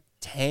gonna go by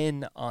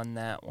 10 on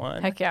that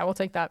one. Heck yeah, we'll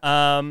take that.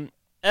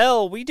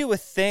 We do a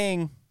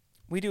thing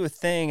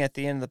at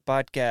the end of the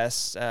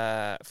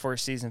podcast for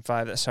season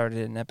 5 that started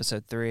in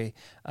episode 3.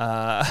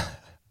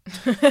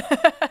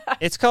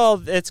 It's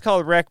called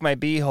Wreck My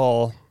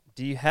Beehole.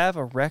 Do you have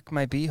a Wreck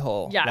My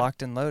Beehole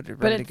locked and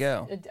loaded, ready to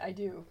go? I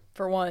do,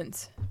 for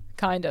once,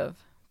 kind of.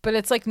 But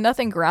it's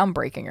nothing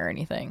groundbreaking or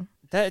anything.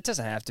 That it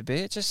doesn't have to be.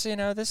 It's just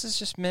this is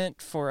just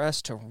meant for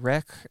us to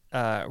wreck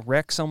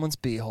someone's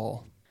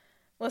beehole.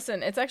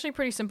 Listen, it's actually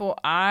pretty simple.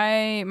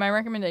 My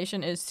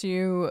recommendation is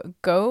to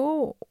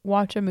go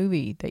watch a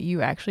movie that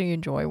you actually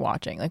enjoy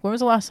watching. When was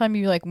the last time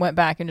you went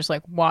back and just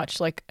watched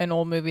an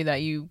old movie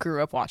that you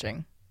grew up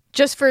watching?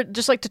 Just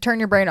to turn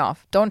your brain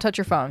off. Don't touch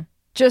your phone.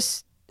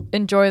 Just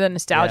enjoy the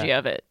nostalgia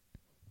of it.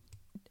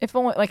 If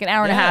only an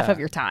hour and a half of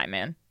your time,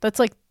 man. That's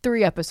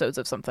 3 episodes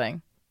of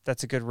something.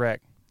 That's a good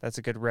wreck.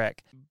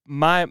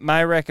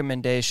 My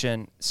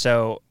recommendation,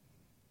 so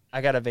I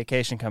got a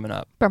vacation coming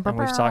up, and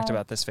we've talked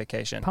about this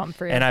vacation. Pumped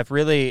for you. And I've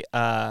really,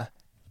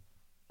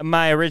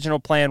 my original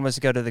plan was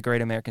to go to the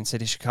great American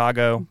city,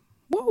 Chicago.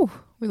 Woo!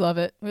 We love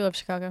it. We love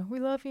Chicago. We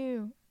love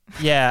you.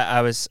 Yeah,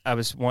 I was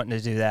wanting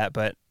to do that,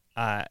 but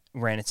I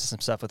ran into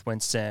some stuff with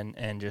Winston,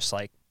 and just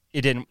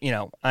it didn't,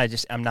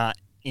 I'm not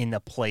in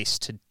a place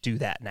to do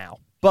that now.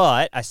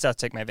 But I still have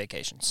to take my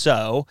vacation.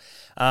 So,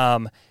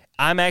 I'm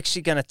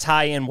actually going to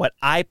tie in what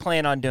I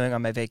plan on doing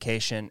on my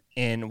vacation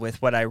in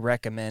with what I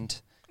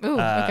recommend. Ooh,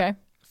 okay.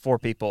 For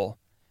people.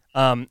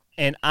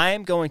 And I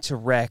am going to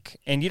rec,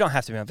 and you don't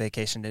have to be on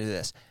vacation to do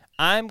this.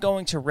 I'm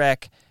going to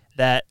rec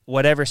that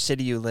whatever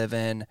city you live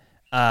in,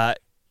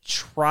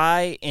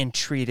 try and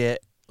treat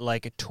it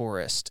like a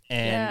tourist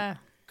and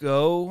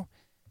go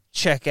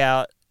check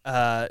out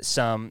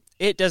some.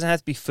 It doesn't have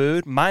to be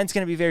food. Mine's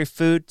going to be very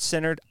food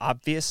centered,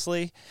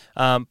 obviously,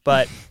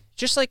 but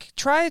just like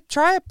try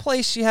a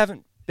place you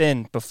haven't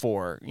been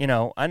before. You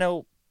know, I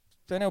know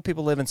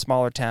people live in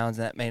smaller towns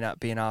and that may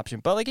not be an option,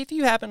 but like if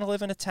you happen to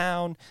live in a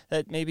town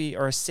that maybe,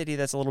 or a city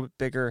that's a little bit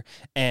bigger,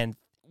 and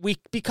we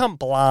become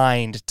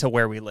blind to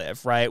where we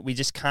live, right? We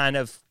just kind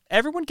of,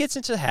 everyone gets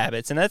into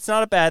habits, and that's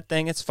not a bad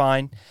thing. It's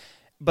fine.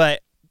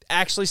 But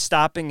actually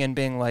stopping and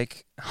being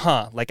like,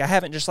 like I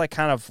haven't just like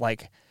kind of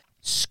like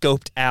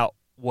scoped out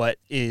what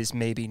is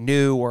maybe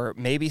new, or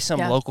maybe some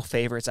local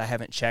favorites I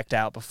haven't checked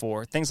out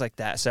before, things like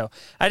that. So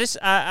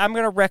I'm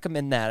going to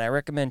recommend that. I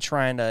recommend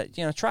trying to,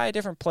 try a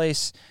different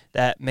place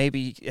that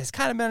maybe has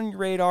kind of been on your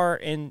radar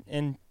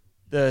in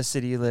the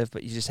city you live,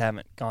 but you just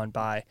haven't gone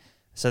by.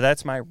 So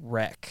that's my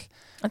rec.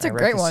 That's a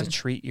great one. To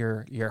treat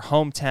your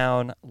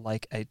hometown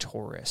like a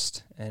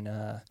tourist and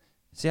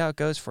see how it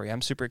goes for you.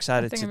 I'm super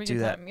excited to do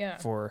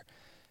that for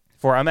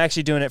I'm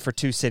actually doing it for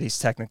 2 cities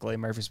technically,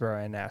 Murfreesboro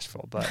and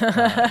Nashville, but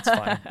it's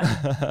fine.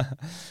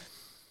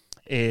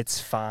 It's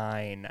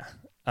fine.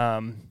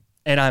 And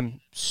I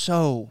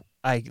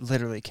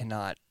literally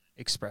cannot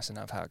express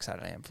enough how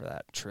excited I am for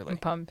that. Truly. I'm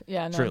pumped.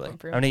 Yeah, no, truly. I'm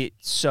going to eat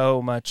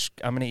so much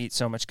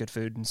good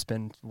food and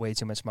spend way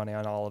too much money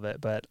on all of it,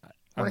 but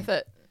worth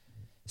it.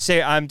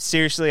 I'm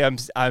seriously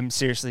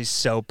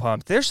so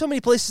pumped. There's so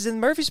many places in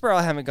Murfreesboro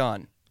I haven't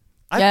gone.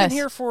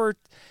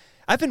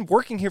 I've been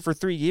working here for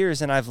 3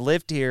 years, and I've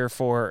lived here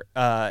for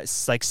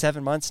like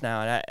 7 months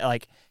now,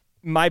 and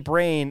my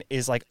brain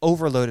is like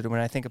overloaded when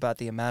I think about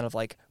the amount of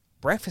like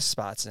breakfast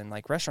spots and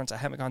like restaurants I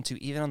haven't gone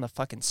to, even on the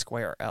fucking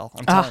square. I'm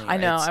telling you, I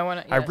know.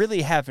 I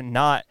really have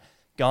not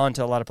gone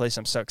to a lot of places.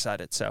 I'm so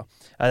excited. So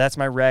that's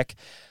my rec.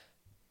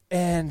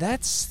 And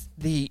that's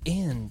the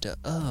end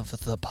of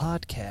the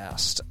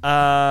podcast.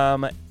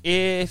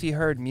 If you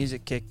heard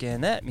music kick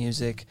in, that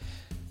music,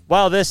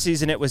 while this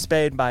season it was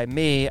made by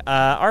me,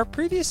 our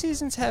previous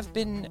seasons have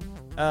been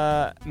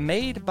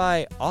made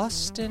by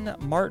Austin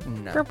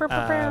Martin.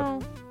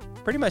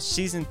 Pretty much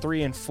season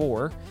 3 and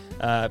 4,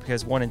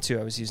 because 1 and 2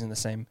 I was using the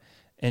same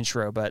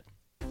intro, but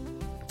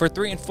for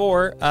 3 and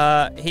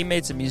 4, he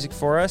made some music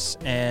for us,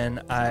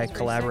 and I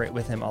collaborate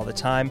with him all the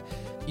time.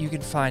 You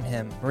can find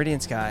him, Meridian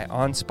Sky,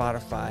 on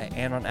Spotify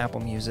and on Apple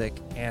Music,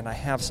 and I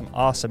have some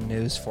awesome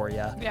news for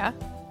you. Yeah.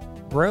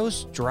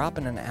 Bro's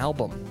dropping an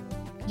album.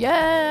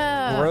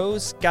 Yeah.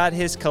 Bro's got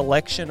his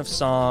collection of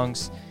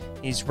songs.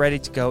 He's ready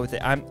to go with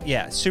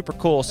it. Super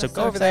cool. So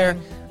go over there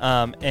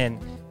and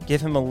give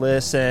him a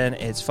listen.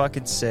 It's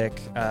fucking sick.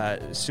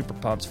 Super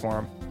pumped for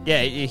him.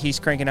 Yeah, he's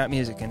cranking out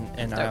music,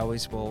 and I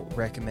always will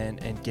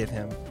recommend and give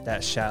him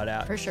that shout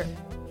out. For sure.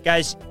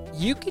 Guys,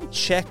 you can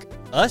check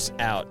us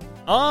out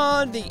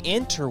on the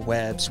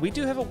interwebs. We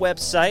do have a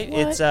website.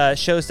 What? It's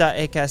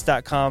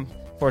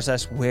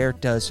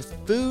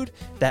shows.acast.com/where-does-food.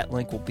 That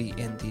link will be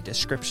in the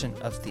description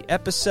of the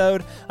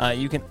episode.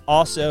 You can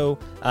also,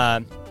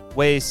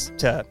 ways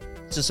to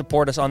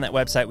support us on that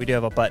website, we do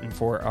have a button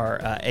for our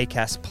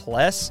Acast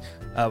Plus,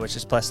 which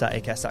is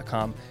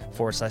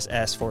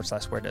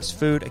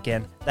plus.acast.com/s/where-does-food.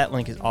 Again, that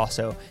link is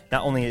also,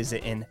 not only is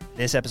it in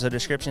this episode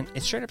description,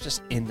 it's straight up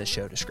just in the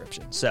show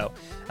description. So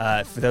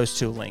for those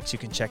 2 links, you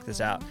can check this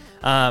out.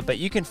 But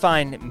you can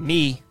find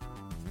me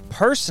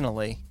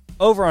personally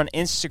over on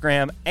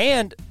Instagram,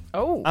 and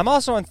I'm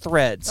also on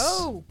Threads.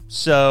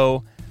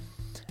 So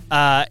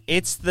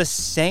it's the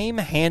same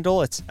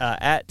handle. It's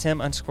at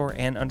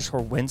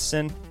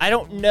Tim_and_Winston. I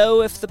don't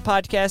know if the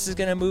podcast is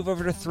going to move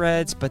over to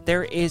Threads, but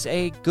there is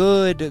a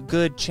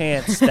good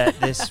chance that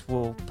this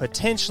will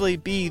potentially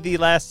be the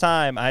last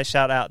time I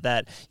shout out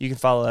that you can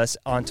follow us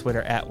on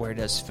Twitter at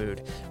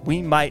WhereDoesFood.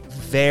 We might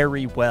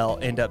very well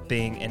end up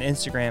being an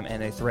Instagram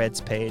and a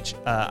Threads page.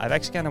 I've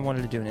actually kind of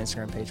wanted to do an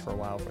Instagram page for a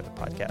while for the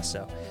podcast.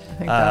 So, I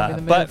think that'll be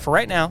the move. But for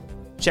right now,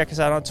 check us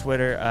out on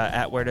Twitter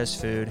at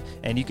WhereDoesFood,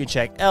 and you can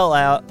check Elle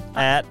out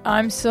at...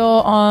 I'm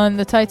still on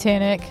the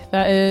Titanic.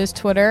 That is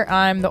Twitter.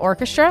 I'm the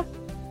orchestra,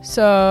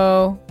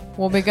 so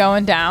we'll be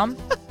going down.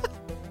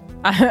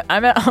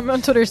 I'm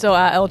on Twitter still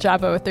at El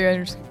Chapo with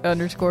 3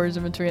 underscores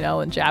in between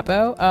L and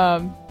Chapo.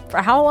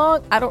 For how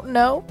long? I don't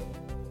know.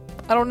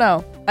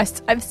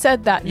 I've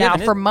said that now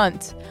for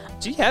months.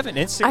 Do you have an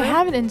Instagram? I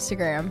have an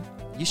Instagram.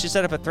 You should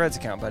set up a Threads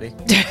account, buddy.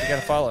 You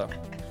gotta follow.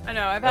 I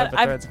know. I've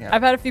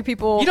had a few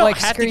people. You don't like,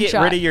 have screenshot. to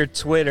get rid of your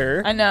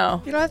Twitter. I know.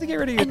 You don't have to get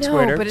rid of your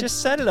Twitter. But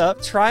just set it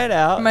up, try it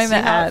out, see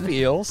how it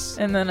feels,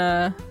 and then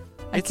I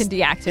can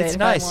deactivate. It's if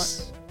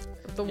nice. I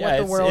want. What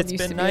the world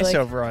used to be like.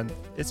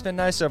 It's been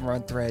nice over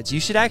on Threads.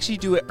 You should actually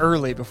do it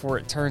early before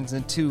it turns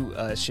into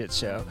a shit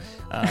show.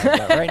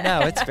 But right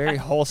now, it's very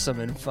wholesome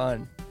and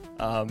fun.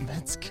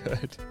 It's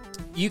good.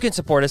 You can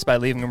support us by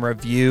leaving a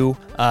review.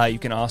 You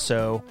can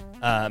also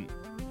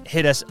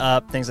hit us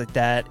up, things like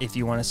that, if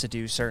you want us to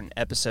do certain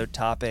episode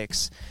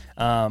topics.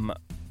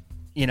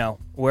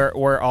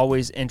 we're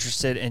always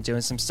interested in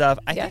doing some stuff.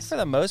 I think for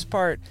the most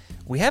part,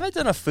 we haven't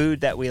done a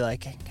food that we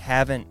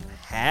haven't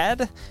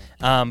had,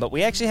 but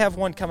we actually have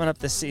one coming up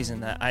this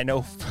season that I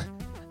know.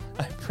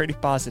 I'm pretty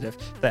positive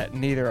that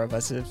neither of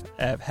us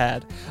have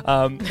had.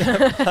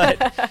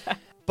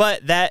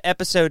 But that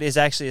episode is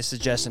actually a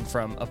suggestion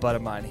from a bud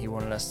of mine. He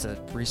wanted us to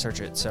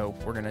research it, so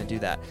we're going to do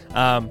that.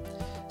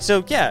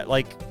 So, yeah,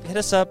 hit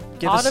us up.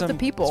 Give us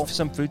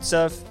some food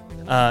stuff.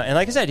 And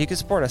like I said, you can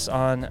support us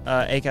on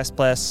Acast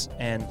Plus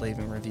and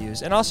leaving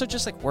reviews. And also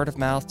just word of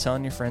mouth,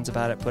 telling your friends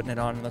about it, putting it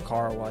on in the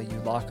car while you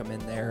lock them in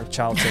their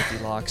child safety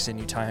locks and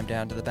you tie them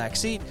down to the back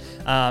seat.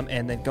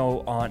 And then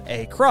go on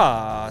a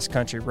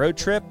cross-country road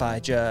trip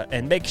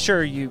and make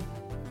sure you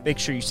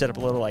set up a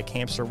little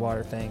hamster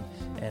water thing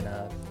and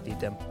feed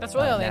them. That's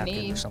really all they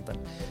need. Or something.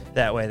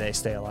 That way they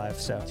stay alive,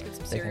 so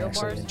they can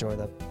actually enjoy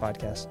the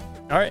podcast.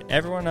 All right,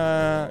 everyone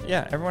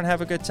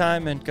have a good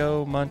time and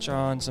go munch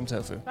on some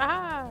tofu.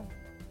 Ah.